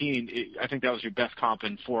 2019, I think that was your best comp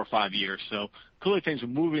in 4 or 5 years. So clearly things are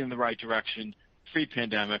moving in the right direction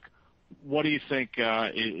pre-pandemic. What do you think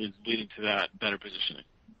is leading to that better positioning?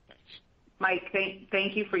 Mike,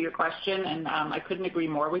 thank you for your question, and I couldn't agree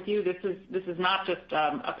more with you. This is not just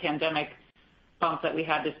a pandemic bump that we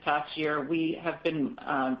had this past year. We have been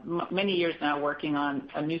many years now working on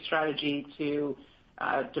a new strategy to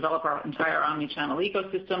develop our entire omni-channel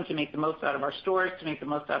ecosystem, to make the most out of our stores, to make the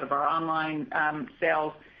most out of our online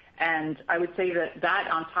sales. And I would say that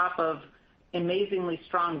on top of amazingly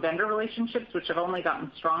strong vendor relationships, which have only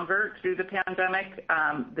gotten stronger through the pandemic,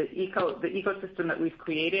 the ecosystem that we've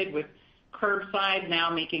created with curbside now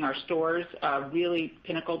making our stores a really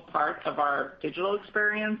pinnacle part of our digital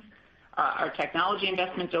experience. Our technology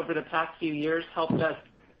investments over the past few years helped us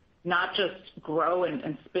not just grow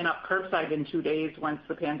and spin up curbside in 2 days once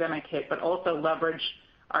the pandemic hit, but also leverage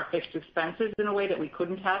our fixed expenses in a way that we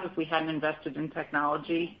couldn't have if we hadn't invested in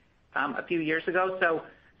technology a few years ago.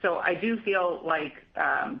 So I do feel like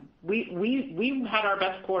we had our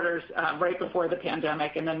best quarters right before the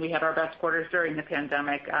pandemic, and then we had our best quarters during the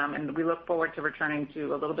pandemic, and we look forward to returning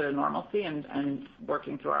to a little bit of normalcy and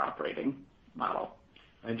working through our operating model.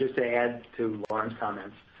 And just to add to Lauren's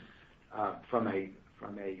comments, from a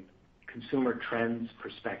consumer trends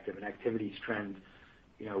perspective and activities trend,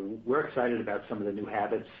 we're excited about some of the new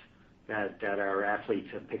habits that our athletes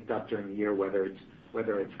have picked up during the year, whether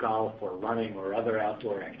it's golf or running or other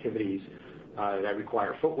outdoor activities that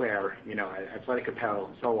require footwear, athletic apparel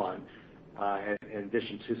and so on, in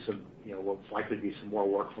addition to some, what's likely to be some more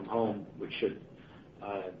work from home, which should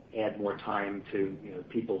add more time to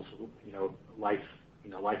people's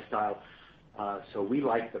lifestyle. So we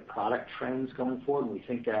like the product trends going forward, and we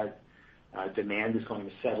think that demand is going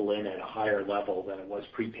to settle in at a higher level than it was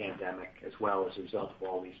pre-pandemic, as well as a result of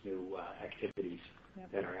all these new activities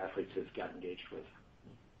that our athletes have got engaged with.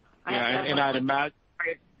 Yeah, and I'd imagine.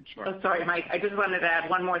 Oh, sorry, Mike. I just wanted to add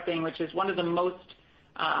one more thing, which is one of the most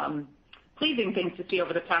pleasing things to see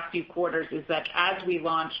over the past few quarters is that as we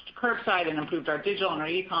launched curbside and improved our digital and our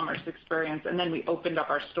e-commerce experience, and then we opened up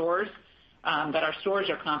our stores, that our stores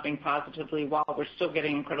are comping positively while we're still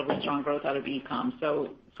getting incredibly strong growth out of e-com. So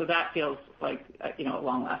that feels like a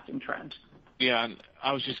long-lasting trend. Yeah, and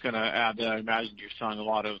I was just going to add that I imagine you're selling a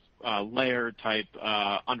lot of layer type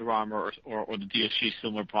Under Armour or the DSG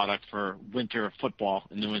similar product for winter football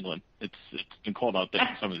in New England. It's been cold out there in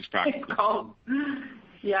some of these practices. It's cold.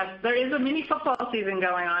 Yes, there is a mini football season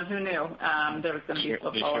going on. Who knew there was going to be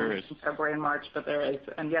football in February and March, but there is.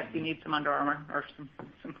 And yes, you need some Under Armour or some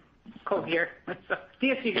cold gear. So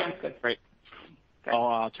DSG game's good. Great. Okay.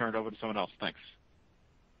 I'll turn it over to someone else. Thanks.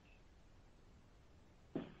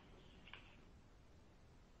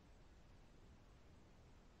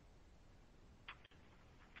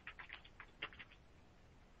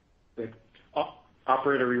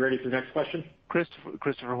 Operator, are we ready for the next question?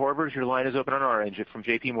 Christopher Horvers, your line is open on our end from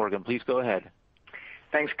J.P. Morgan. Please go ahead.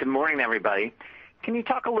 Thanks. Good morning, everybody. Can you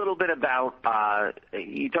talk a little bit about,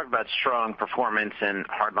 you talked about strong performance in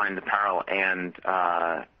hardline apparel and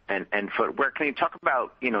footwear. Can you talk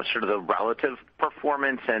about, sort of the relative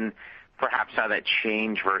performance and perhaps how that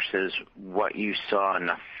changed versus what you saw in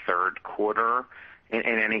the third quarter? And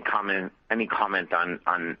any comment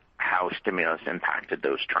on how stimulus impacted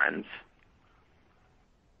those trends?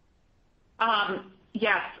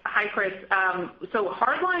 Yes. Hi, Chris. So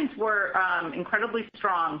hardlines were incredibly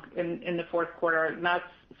strong in the fourth quarter, and that's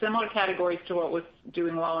similar categories to what was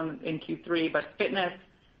doing well in Q3, but fitness,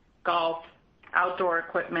 golf, outdoor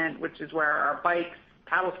equipment, which is where our bikes,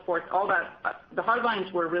 paddle sports, all that, the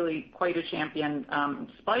hardlines were really quite a champion,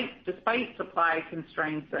 despite supply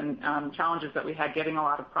constraints and challenges that we had getting a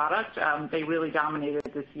lot of product. They really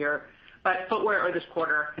dominated this year. But footwear, or this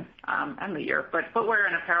quarter and the year, but footwear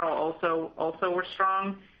and apparel also were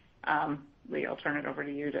strong. Lee, I'll turn it over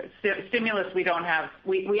to you. Stimulus, we don't have.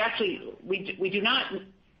 We cannot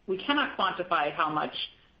quantify how much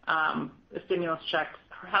the stimulus checks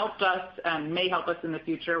helped us and may help us in the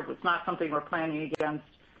future. It's not something we're planning against.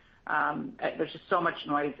 There's just so much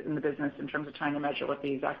noise in the business in terms of trying to measure what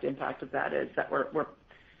the exact impact of that is. That we're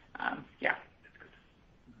yeah.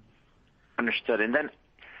 Understood. And then,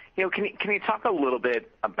 can you talk a little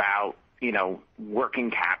bit about,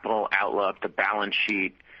 working capital outlook, the balance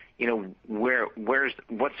sheet,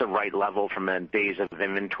 what's the right level from a days of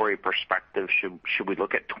inventory perspective? Should we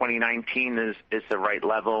look at 2019 as the right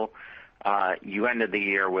level? You ended the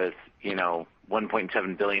year with,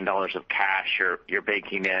 $1.7 billion of cash. You're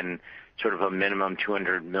baking in sort of a minimum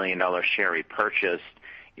 $200 million share repurchase.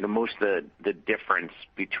 Most of the difference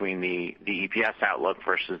between the EPS outlook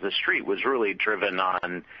versus the street was really driven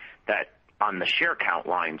on the share count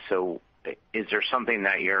line. So is there something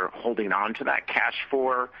that you're holding on to that cash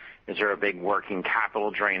for? Is there a big working capital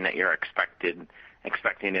drain that you're expecting?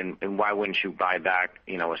 And why wouldn't you buy back,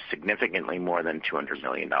 significantly more than $200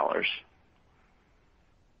 million?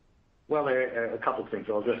 Well, there are a couple of things.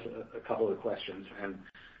 I'll address a couple of the questions. And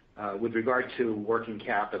with regard to working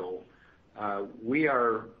capital, we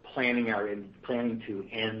are planning to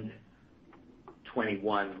end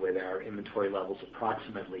 21 with our inventory levels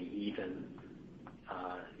approximately even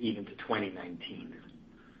to 2019.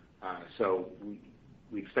 So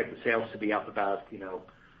we expect the sales to be up about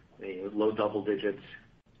low double digits.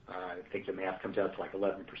 I think the math comes out to like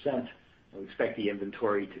 11%. And we expect the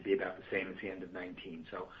inventory to be about the same as the end of 19.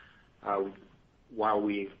 So while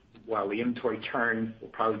the inventory turn will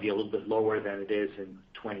probably be a little bit lower than it is in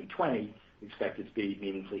 2020, we expect it to be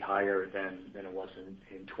meaningfully higher than it was in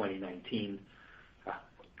 2019.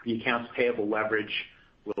 The accounts payable leverage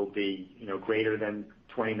will be greater than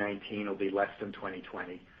 2019. It'll be less than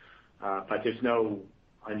 2020. But there's no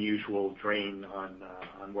unusual drain on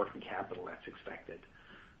working capital that's expected.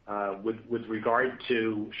 With regard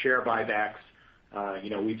to share buybacks,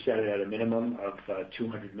 we've set it at a minimum of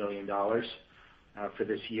 $200 million for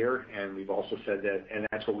this year, and we've also said that, and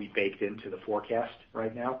that's what we baked into the forecast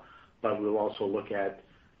right now. But we'll also look at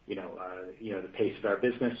the pace of our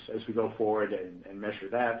business as we go forward and measure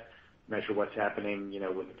what's happening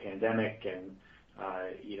with the pandemic, and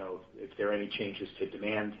if there are any changes to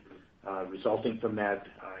demand resulting from that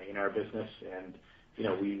in our business, and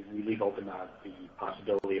we leave open the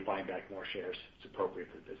possibility of buying back more shares. It's appropriate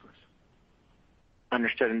for the business.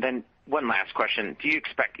 Understood. And then one last question. Do you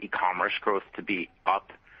expect e-commerce growth to be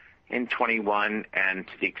up in 21? And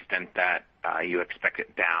to the extent that you expect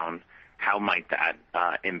it down, how might that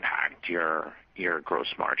impact your gross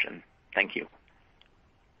margin? Thank you.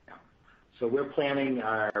 Yeah. So we're planning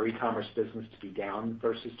our e-commerce business to be down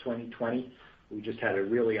versus 2020. We just had a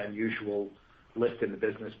really unusual lift in the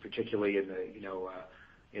business, particularly in the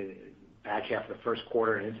back half of the first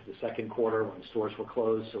quarter and into the second quarter when the stores were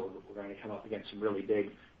closed. So we're going to come up against some really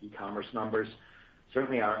big e-commerce numbers.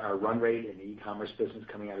 Certainly our run rate in the e-commerce business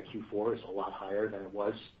coming out of Q4 is a lot higher than it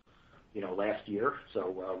was last year.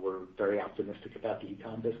 So we're very optimistic about the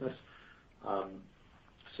e-com business.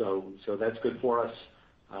 So that's good for us.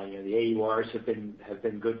 The AURs have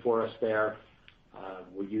been good for us there.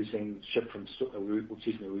 We're using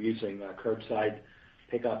curbside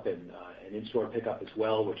pickup and in-store pickup as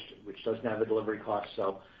well, which doesn't have a delivery cost.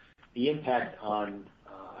 So the impact on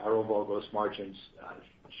our overall gross margins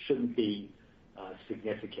shouldn't be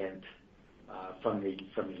significant from the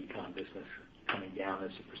e-com business coming down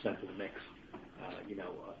as a percent of the mix,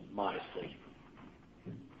 modestly.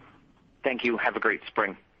 Thank you. Have a great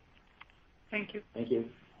spring. Thank you. Thank you.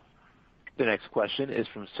 The next question is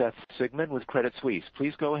from Seth Sigman with Credit Suisse.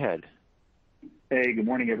 Please go ahead. Hey, good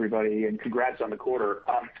morning, everybody, and congrats on the quarter.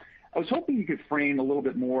 I was hoping you could frame a little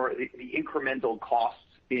bit more the incremental costs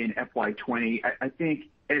in FY20. I think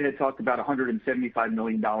Ed had talked about $175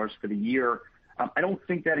 million for the year. I don't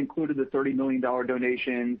think that included the $30 million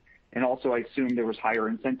donation, and also I assume there was higher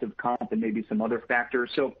incentive comp and maybe some other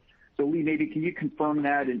factors. So Lee, maybe can you confirm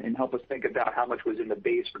that and help us think about how much was in the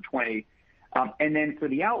base for 20? And then for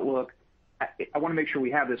the outlook, I want to make sure we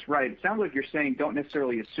have this right. It sounds like you're saying don't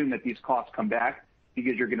necessarily assume that these costs come back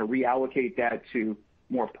because you're going to reallocate that to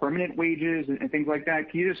more permanent wages and things like that.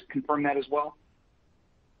 Can you just confirm that as well?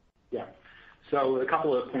 Yeah. So a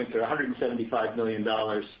couple of points there. $175 million.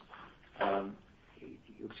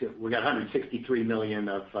 We got $163 million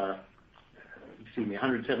of,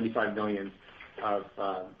 $175 million of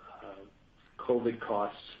COVID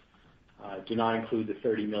costs. Do not include the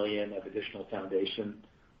 $30 million of additional foundation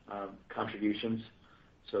contributions.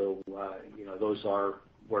 So, those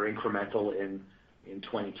were incremental in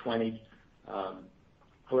 2020.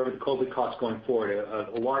 However, the COVID costs going forward,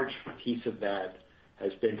 a large piece of that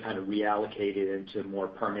has been kind of reallocated into more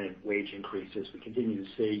permanent wage increases. We continue to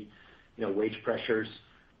see, wage pressures,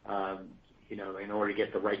 in order to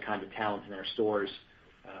get the right kind of talent in our stores.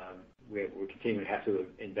 We're continuing to have to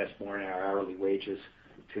invest more in our hourly wages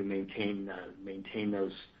to maintain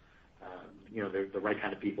those, the right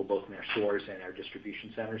kind of people both in our stores and our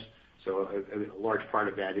distribution centers. So a large part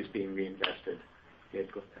of that is being reinvested, as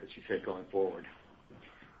you said, going forward.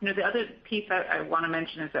 The other piece I want to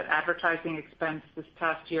mention is that advertising expense this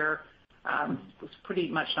past year was pretty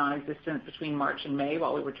much non-existent between March and May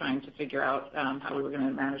while we were trying to figure out how we were going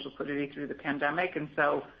to manage liquidity through the pandemic. And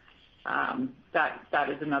so that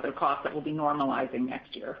is another cost that will be normalizing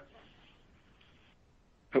next year.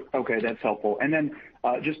 Okay, that's helpful. And then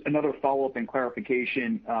just another follow-up and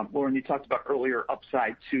clarification. Lauren, you talked about earlier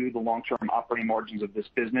upside to the long-term operating margins of this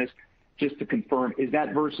business. Just to confirm, is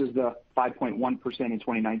that versus the 5.1% in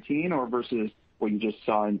 2019 or versus what you just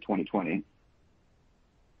saw in 2020?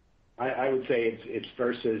 I would say it's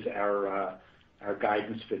versus our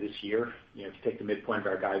guidance for this year. If you take the midpoint of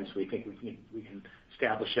our guidance, we think we can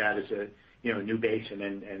establish that as a new base and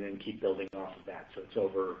then keep building off of that. So it's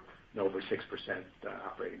over 6%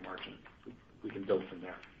 operating margin. We can build from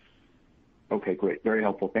there. Okay, great. Very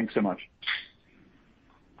helpful. Thanks so much.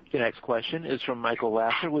 The next question is from Michael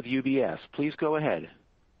Lasser with UBS. Please go ahead.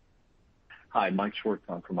 Hi, Mike Schwartz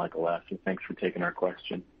on for Michael Lasser. Thanks for taking our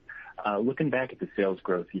question. Looking back at the sales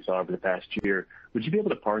growth you saw over the past year, would you be able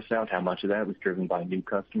to parse out how much of that was driven by new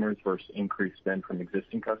customers versus increased spend from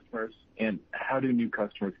existing customers? And how do new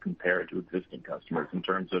customers compare to existing customers in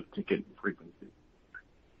terms of ticket frequency?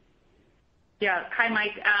 Yeah. Hi,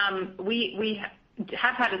 Mike. We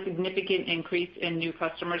have had a significant increase in new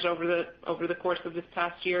customers over the course of this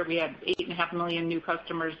past year. We had 8.5 million new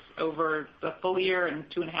customers over the full year and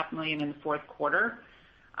 2.5 million in the fourth quarter.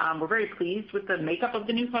 We're very pleased with the makeup of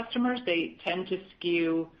the new customers. They tend to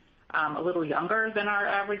skew a little younger than our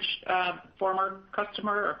average former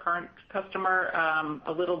customer or current customer,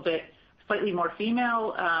 a little bit slightly more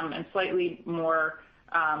female and slightly more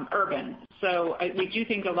urban. So we do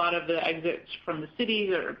think a lot of the exits from the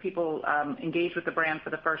cities or people engage with the brand for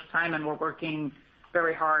the first time, and we're working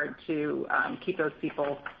very hard to keep those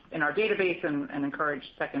people in our database and encourage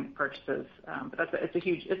second purchases. But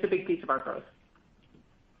it's a big piece of our growth.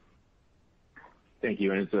 Thank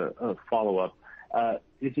you. And as a follow-up,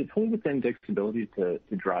 is it fully within DICK's ability to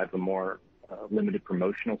drive a more limited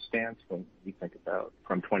promotional stance when you think about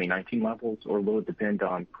from 2019 levels, or will it depend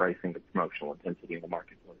on pricing and promotional intensity in the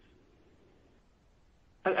marketplace?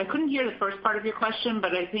 I couldn't hear the first part of your question,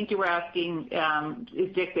 but I think you were asking,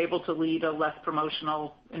 is DICK's able to lead a less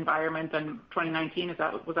promotional environment than 2019?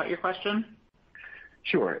 Was that your question?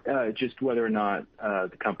 Sure. Just whether or not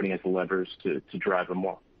the company has the levers to drive a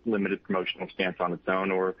more limited promotional stance on its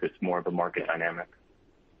own, or if it's more of a market dynamic.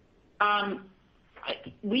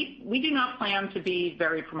 We do not plan to be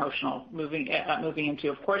very promotional moving into.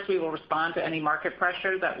 Of course, we will respond to any market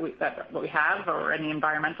pressure that we have, or any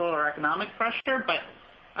environmental or economic pressure. But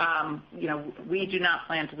we do not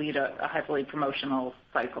plan to lead a heavily promotional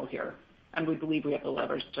cycle here, and we believe we have the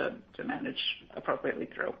levers to manage appropriately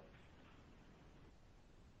through.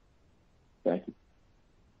 Thank you.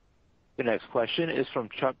 The next question is from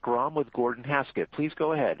Chuck Grom with Gordon Haskett. Please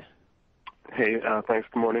go ahead. Hey, thanks.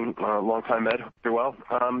 Good morning. Long time, Ed. Hope you're well.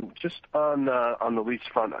 Just on the lease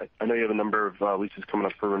front, I know you have a number of leases coming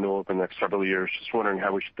up for renewal over the next several years. Just wondering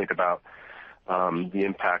how we should think about the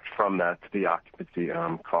impact from that to the occupancy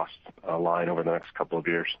cost line over the next couple of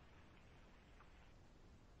years.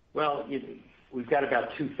 Well, we've got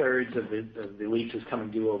about 2/3 of the leases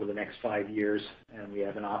coming due over the next 5 years, and we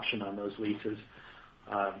have an option on those leases.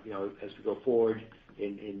 As we go forward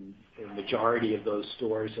in the majority of those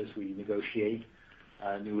stores, as we negotiate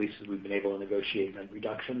new leases, we've been able to negotiate rent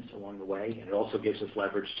reductions along the way, and it also gives us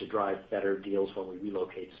leverage to drive better deals when we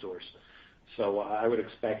relocate stores. So I would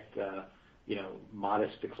expect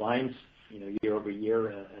modest declines year over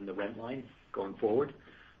year in the rent line going forward,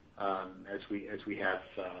 as we have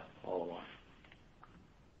all along.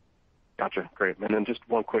 Gotcha. Great. And then just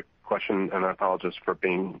one quick question, and I apologize for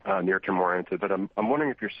being near-term oriented, but I'm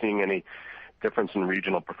wondering if you're seeing any difference in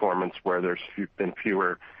regional performance where there's been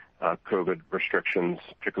fewer COVID restrictions,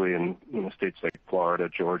 particularly in states like Florida,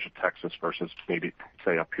 Georgia, Texas, versus maybe,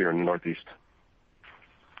 say, up here in the Northeast.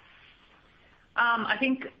 I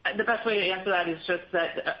think the best way to answer that is just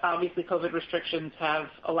that obviously COVID restrictions have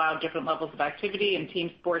allowed different levels of activity and team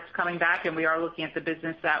sports coming back, and we are looking at the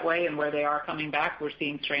business that way, and where they are coming back, we're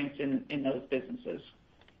seeing strength in those businesses.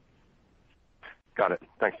 Got it.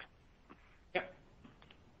 Thanks. Yep.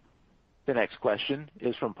 The next question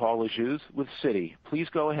is from Paul Lejuez with Citi. Please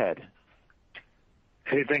go ahead.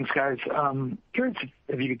 Hey, thanks, guys. Curious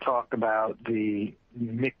if you could talk about the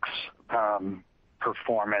mix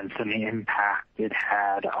performance and the impact it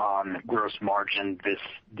had on gross margin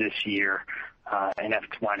this year in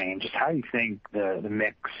F20, and just how you think the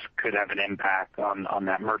mix could have an impact on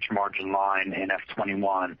that merch margin line in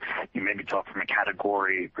F21. You maybe talk from a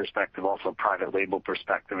category perspective, also private label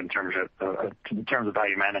perspective in terms of how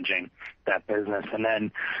you're managing that business. And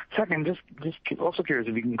then second, just also curious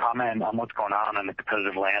if you can comment on what's going on in the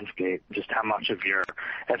competitive landscape, just how much of your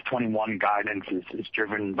F21 guidance is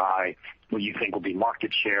driven by what you think will be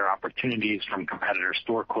market share opportunities from competitor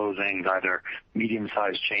store closings, either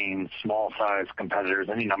medium-sized chains, small-sized competitors,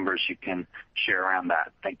 any numbers you can share around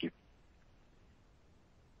that. Thank you.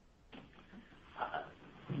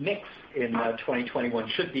 Mix in 2021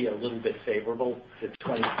 should be a little bit favorable to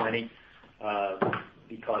 2020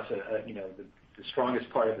 because the strongest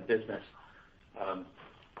part of the business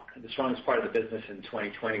in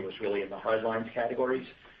 2020 was really in the hard lines categories,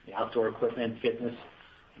 the outdoor equipment, fitness,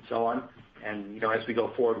 and so on. And as we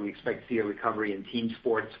go forward, we expect to see a recovery in team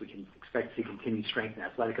sports. We can expect to see continued strength in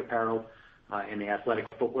athletic apparel, in the athletic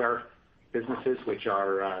footwear businesses, which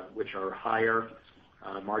are higher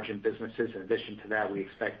margin businesses. In addition to that, we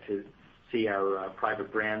expect to see our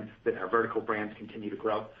private brands, our vertical brands, continue to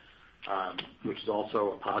grow, which is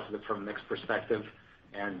also a positive from a mix perspective,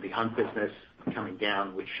 and the hunt business coming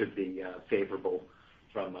down, which should be favorable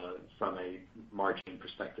from a margin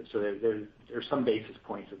perspective. So there's some basis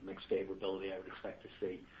points of mixed favorability I would expect to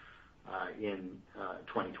see in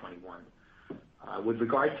 2021. With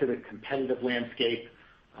regard to the competitive landscape,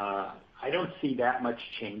 I don't see that much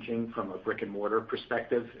changing from a brick and mortar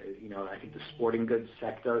perspective. I think the sporting goods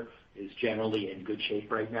sector is generally in good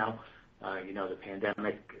shape right now. The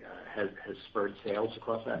pandemic has spurred sales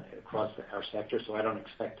across our sector, so I don't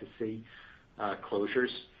expect to see closures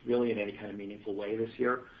really in any kind of meaningful way this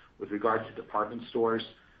year. With regard to department stores,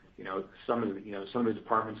 some of the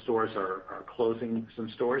department stores are closing some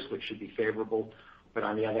stores, which should be favorable. But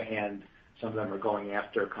on the other hand, some of them are going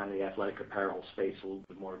after kind of the athletic apparel space a little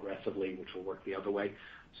bit more aggressively, which will work the other way.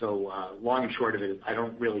 So long and short of it, I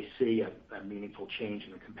don't really see a meaningful change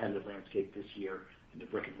in the competitive landscape this year in the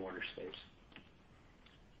brick and mortar space.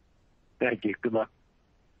 Thank you. Good luck.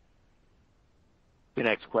 The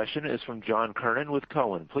next question is from John Kernan with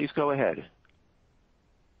Cowen. Please go ahead.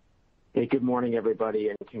 Hey, good morning, everybody,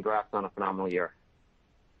 and congrats on a phenomenal year.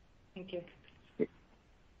 Thank you.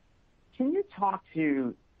 Can you talk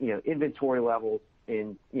to inventory levels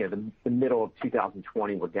in the middle of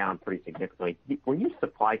 2020 were down pretty significantly. Were you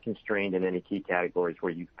supply constrained in any key categories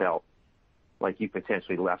where you felt like you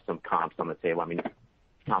potentially left some comps on the table? I mean,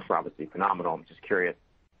 comps are obviously phenomenal. I'm just curious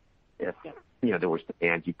if there was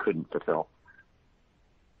demand you couldn't fulfill.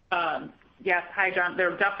 Yes. Hi, John.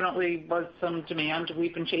 There definitely was some demand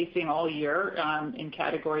we've been chasing all year in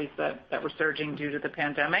categories that were surging due to the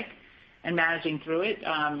pandemic and managing through it.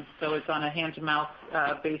 So it's on a hand-to-mouth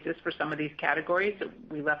basis for some of these categories.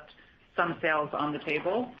 We left some sales on the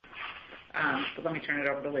table. Let me turn it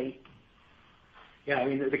over to Lee. Yeah, I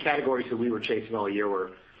mean, the categories that we were chasing all year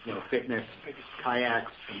were, fitness,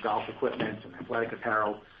 kayaks, and golf equipment, and athletic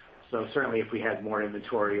apparel. So certainly if we had more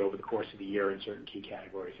inventory over the course of the year in certain key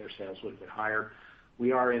categories, our sales would have been higher.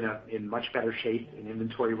 We are in much better shape in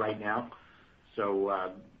inventory right now.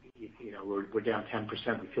 So, we're down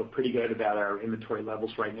 10%. We feel pretty good about our inventory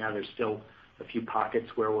levels right now. There's still a few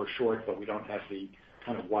pockets where we're short, but we don't have the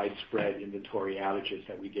kind of widespread inventory outages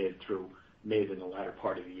that we did through maybe in the latter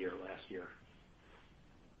part of the year last year.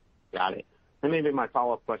 Got it. And maybe my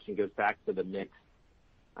follow-up question goes back to the mix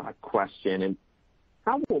question. And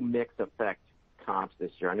how will mix affect comps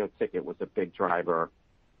this year? I know ticket was a big driver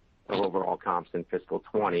of overall comps in fiscal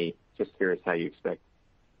 20. Just curious how you expect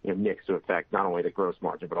mix to affect not only the gross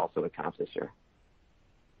margin but also the comps this year.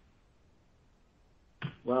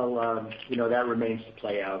 Well, that remains to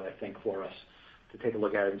play out, I think, for us to take a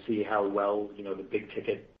look at it and see how well, the big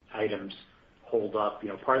ticket items hold up.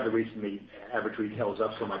 Part of the reason the average retail is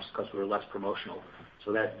up so much is because we were less promotional.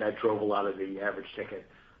 So that drove a lot of the average ticket.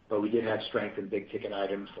 But we did have strength in big ticket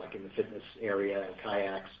items like in the fitness area,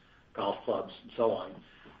 kayaks, golf clubs, and so on.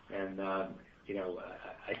 And, I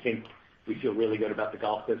think we feel really good about the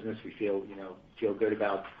golf business. We feel good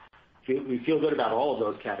about all of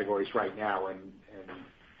those categories right now. And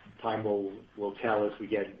time will tell as we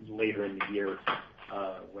get later in the year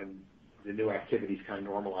when the new activities kind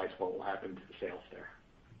of normalize what will happen to the sales there.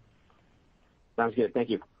 Sounds good. Thank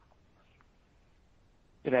you.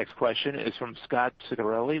 The next question is from Scot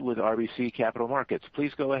Ciccarelli with RBC Capital Markets.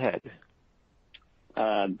 Please go ahead.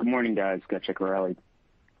 Good morning, guys. Scot Ciccarelli.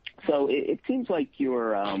 So it seems like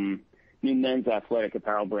your new men's athletic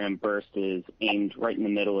apparel brand Burst is aimed right in the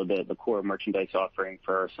middle of the core merchandise offering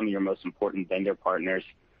for some of your most important vendor partners.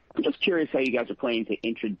 I'm just curious how you guys are planning to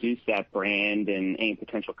introduce that brand and any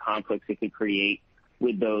potential conflicts it could create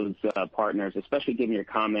with those partners, especially given your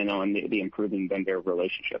comment on the improving vendor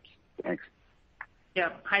relationships. Thanks. Yeah.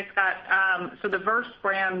 Hi, Scott. So the Burst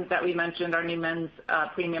brand that we mentioned, our new men's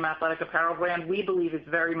premium athletic apparel brand, we believe is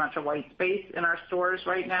very much a white space in our stores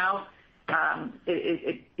right now.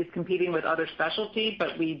 It is competing with other specialty,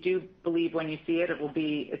 but we do believe when you see it,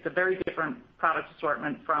 it's a very different product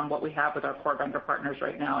assortment from what we have with our core vendor partners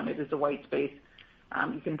right now, and it is a white space.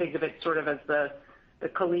 You can think of it sort of as the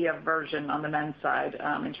CALIA version on the men's side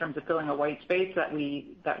in terms of filling a white space that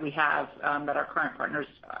we have that our current partners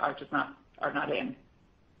are not in.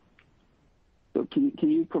 So can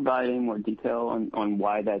you provide any more detail on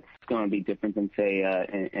why that's going to be different than, say,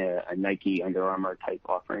 a Nike, Under Armour type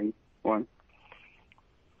offering one?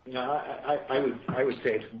 I would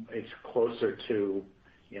say it's closer to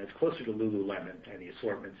Lululemon and the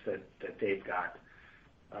assortments that they've got.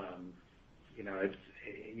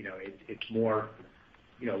 It's more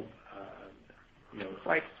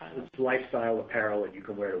it's lifestyle apparel that you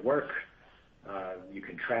can wear to work. You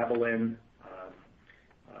can travel in.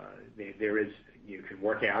 You can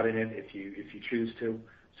work out in it if you choose to.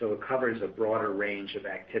 So it covers a broader range of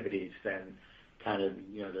activities than kind of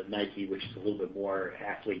the Nike, which is a little bit more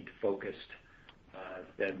athlete focused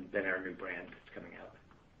than our new brand that's coming out.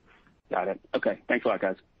 Got it. Okay. Thanks a lot,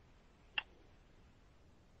 guys.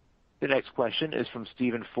 The next question is from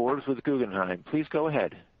Steven Forbes with Guggenheim. Please go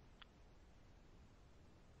ahead.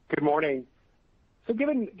 Good morning. So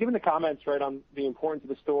given the comments right on the importance of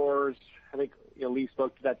the stores, I think Lee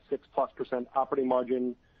spoke to that 6+% operating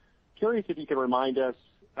margin. Curious if you could remind us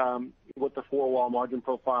what the four-wall margin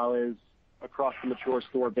profile is across the mature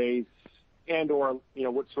store base, and/or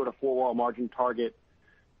what sort of four-wall margin target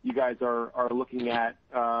you guys are looking at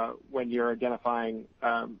when you're identifying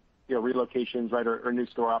relocations, right, or new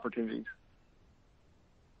store opportunities.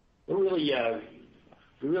 We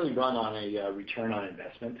really run on a return on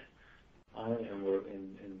investment, and we're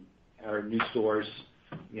in our new stores.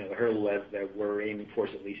 The hurdle that we're aiming for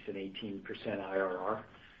is at least an 18% IRR.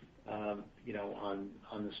 On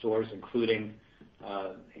the stores, including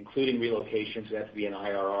relocations, that have to be an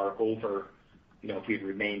IRR over, if we'd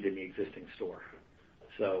remained in the existing store.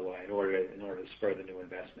 So in order to spur the new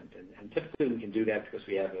investment, and typically we can do that because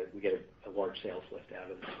we get a large sales lift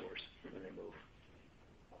out of the stores when they move.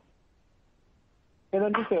 And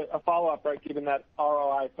then just a follow-up, right? Given that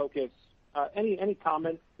ROI focus, any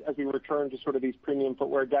comments as we return to sort of these premium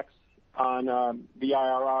footwear decks on the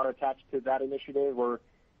IRR attached to that initiative, or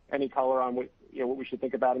any color on what we should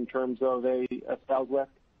think about in terms of a sales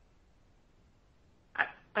lift?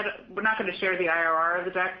 We're not going to share the IRR of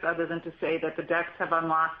the decks other than to say that the decks have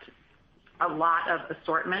unlocked a lot of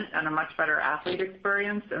assortment and a much better athlete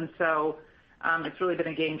experience. And so it's really been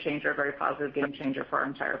a game changer, a very positive game changer for our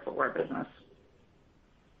entire footwear business.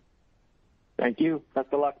 Thank you. Best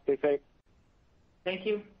of luck. Stay safe. Thank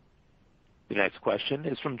you. The next question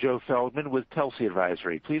is from Joe Feldman with Telsey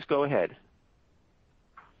Advisory. Please go ahead.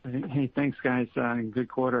 Hey, thanks, guys. Good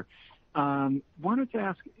quarter. Wanted to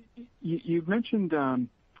ask, you mentioned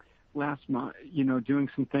last month, doing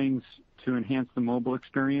some things to enhance the mobile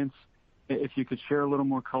experience. If you could share a little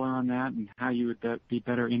more color on that and how you would be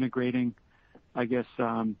better integrating, I guess,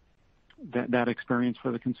 that experience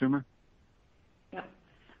for the consumer. Yep.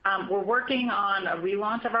 We're working on a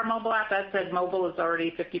relaunch of our mobile app. That said, mobile is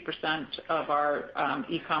already 50% of our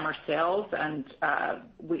e-commerce sales, and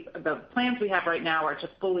the plans we have right now are to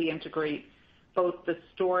fully integrate both the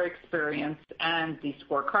store experience and the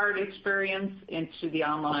scorecard experience into the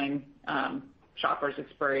online shoppers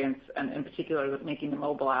experience, and in particular, making the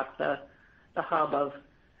mobile app the hub of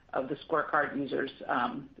the scorecard users,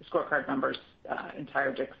 the scorecard members'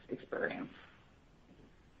 entire DICK'S experience.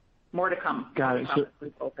 More to come. Got it.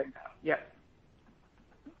 Yep.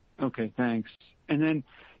 Okay, thanks. And then,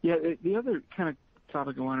 the other kind of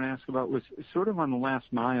topic I wanted to ask about was sort of on the last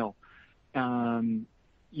mile.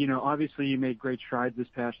 Obviously you made great strides this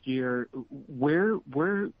past year. Where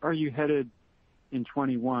are you headed in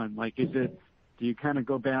 21? Like, do you kind of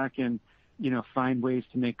go back and, find ways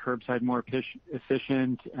to make curbside more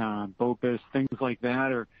efficient, BOPUS, things like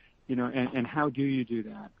that, or, and how do you do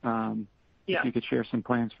that? If you could share some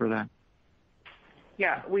plans for that.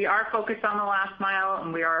 Yeah, we are focused on the last mile,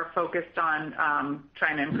 and we are focused on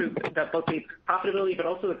trying to improve both the profitability, but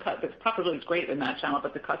also the profitability is great in that channel,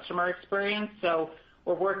 but the customer experience. So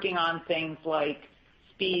we're working on things like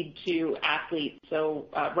speed to athletes. So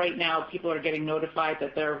right now, people are getting notified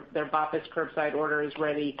that their BOPUS curbside order is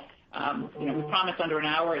ready. We promise under an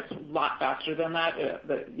hour. It's a lot faster than that.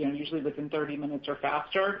 Usually within 30 minutes or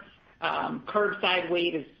faster. Curbside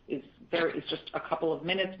wait is just a couple of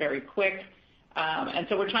minutes, very quick. And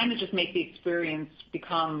so we're trying to just make the experience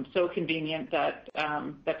become so convenient that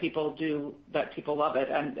people love it.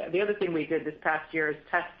 And the other thing we did this past year is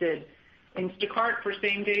tested Instacart for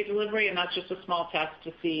same-day delivery, and that's just a small test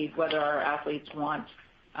to see whether our athletes want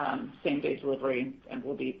same-day delivery, and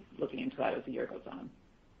we'll be looking into that as the year goes on.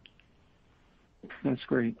 That's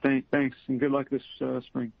great. Thanks, and good luck this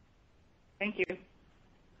spring. Thank you.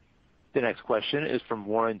 The next question is from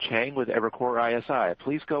Warren Chang with Evercore ISI.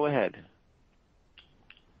 Please go ahead.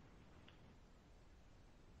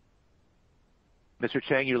 Mr.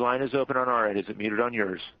 Chang, your line is open on our end. Is it muted on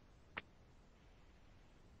yours?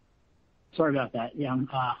 Sorry about that. Yeah,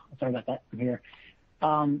 sorry about that. I'm here.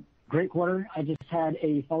 Great quarter. I just had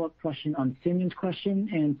a follow-up question on Simeon's question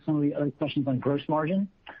and some of the other questions on gross margin.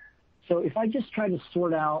 So if I just try to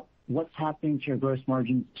sort out what's happening to your gross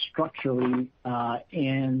margin structurally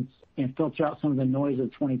and filter out some of the noise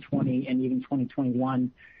of 2020 and even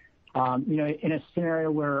 2021, in a scenario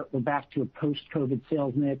where we're back to a post-COVID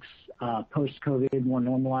sales mix, post-COVID, more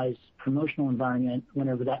normalized promotional environment,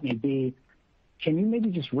 whenever that may be, can you maybe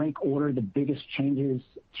just rank order the biggest changes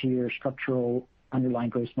to your structural underlying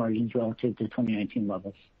gross margins relative to 2019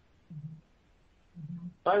 levels?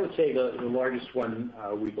 I would say the largest one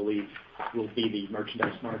we believe will be the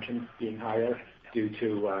merchandise margin being higher due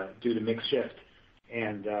to mix shift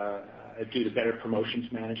and due to better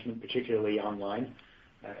promotions management, particularly online.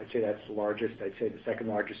 I'd say that's the largest. I'd say the second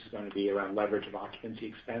largest is going to be around leverage of occupancy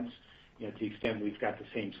expense. To the extent we've got the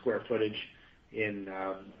same square footage in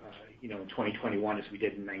 2021 as we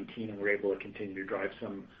did in 2019, and we're able to continue to drive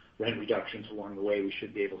some rent reductions along the way, we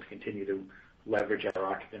should be able to continue to leverage our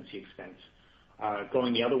occupancy expense.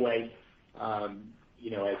 Going the other way, as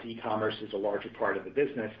e-commerce is a larger part of the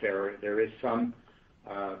business, there is some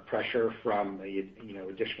pressure from the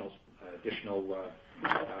additional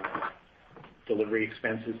delivery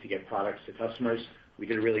expenses to get products to customers. We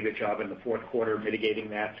did a really good job in the fourth quarter mitigating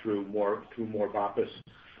that through more BOPUS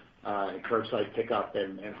and curbside pickup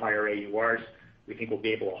and higher AURs. We think we'll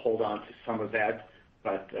be able to hold on to some of that,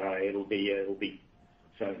 but it'll be a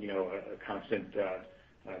constant,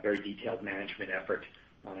 very detailed management effort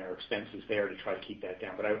on our expenses there to try to keep that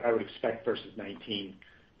down. But I would expect versus 2019,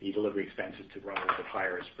 the delivery expenses to run a little bit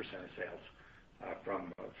higher as a % of sales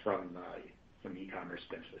from e-commerce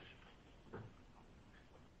business.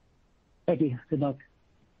 Thank you. Good luck.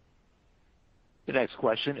 The next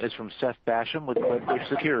question is from Seth Basham with Wedbush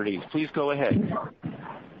Securities. Please go ahead.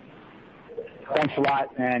 Thanks a lot,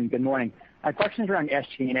 and good morning. My question is around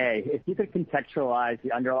SG&A. If you could contextualize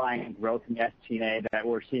the underlying growth in SG&A that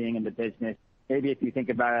we're seeing in the business, maybe if you think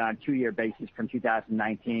about it on a 2-year basis from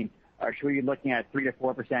 2019, or should we be looking at 3 to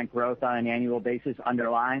 4% growth on an annual basis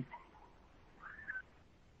underlying?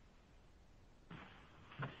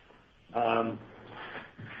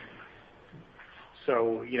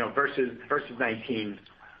 Versus 2019,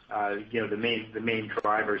 the main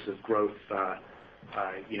drivers of growth, are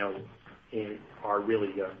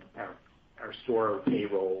really our store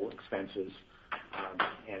payroll expenses,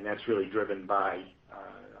 and that's really driven by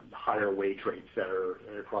higher wage rates that are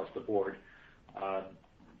across the board. I'm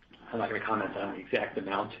not going to comment on the exact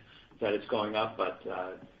amount that it's going up, but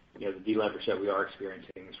the deleverage that we are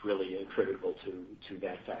experiencing is really attributable to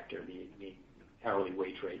that factor, the hourly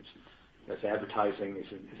wage rates. As advertising is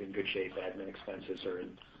in good shape, admin expenses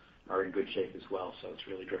are in good shape as well. It's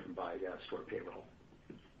really driven by store payroll.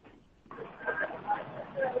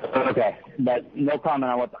 Okay, no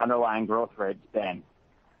comment on what the underlying growth rate's been.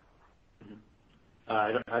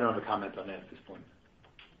 I don't have a comment on that at this point.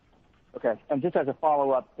 Okay, and just as a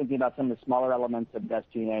follow-up, thinking about some of the smaller elements of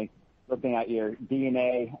SG&A, looking at your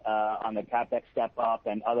D&A on the CapEx step up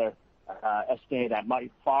and other SG&A that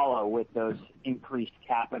might follow with those increased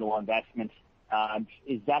capital investments,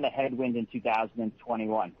 is that a headwind in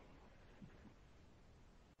 2021?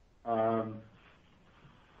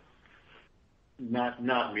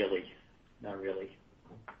 Not really.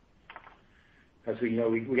 As we know,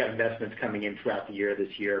 we got investments coming in throughout the year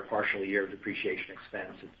this year, partial year of depreciation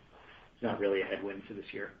expense. It's not really a headwind for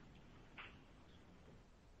this year.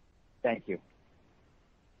 Thank you.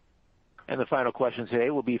 And the final question today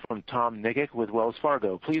will be from Tom Nikic with Wells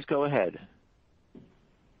Fargo. Please go ahead.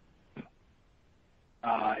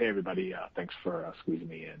 Hey, everybody. Thanks for squeezing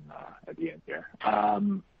me in at the end here.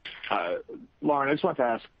 Lauren, I just wanted to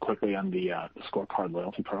ask quickly on the Scorecard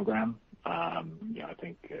loyalty program. I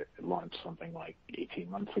think it launched something like 18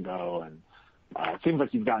 months ago, and it seems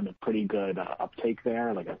like you've gotten a pretty good uptake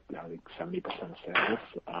there, like I think 70% of sales.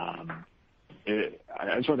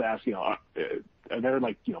 I just wanted to ask, are there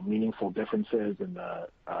meaningful differences in the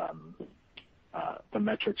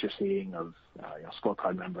metrics you're seeing of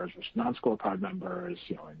Scorecard members versus non-Scorecard members,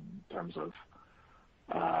 in terms of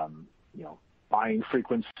buying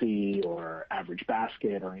frequency or average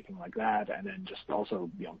basket or anything like that? And then just also,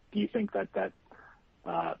 do you think that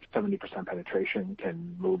 70% penetration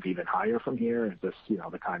can move even higher from here? Is this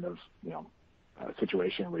the kind of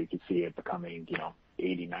situation where you could see it becoming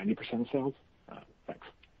 80-90% of sales? Thanks.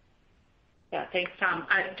 Yeah, thanks, Tom.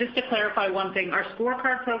 Just to clarify one thing, our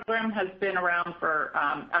Scorecard program has been around for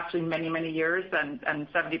actually many, many years, and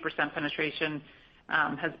 70% penetration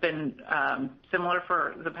has been similar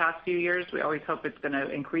for the past few years. We always hope it's going to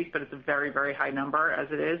increase, but it's a very, very high number as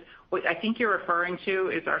it is. What I think you're referring to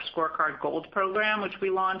is our Scorecard Gold program, which we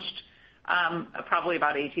launched probably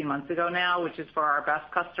about 18 months ago now, which is for our best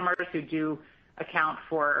customers who do account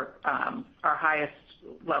for our highest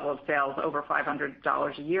level of sales over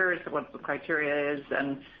 $500 a year is what the criteria is,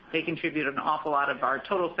 and they contribute an awful lot of our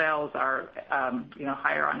total sales are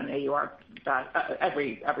higher on an AUR.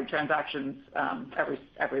 Every transaction,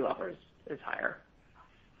 every level is higher.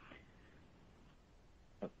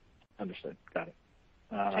 Understood. Got it.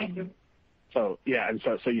 Thank you. So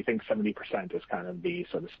you think 70% is kind of the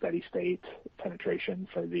sort of steady state penetration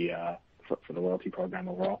for the loyalty program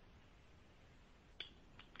overall?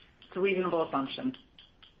 It's a reasonable assumption.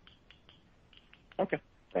 Okay,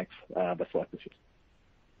 thanks. Best of luck this year.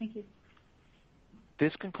 Thank you.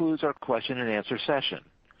 This concludes our question and answer session.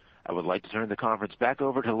 I would like to turn the conference back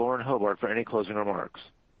over to Lauren Hobart for any closing remarks.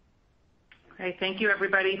 Okay, thank you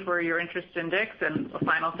everybody for your interest in DICK'S, and a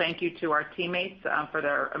final thank you to our teammates for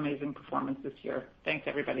their amazing performance this year. Thanks,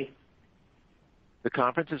 everybody. The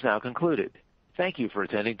conference is now concluded. Thank you for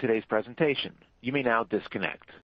attending today's presentation. You may now disconnect.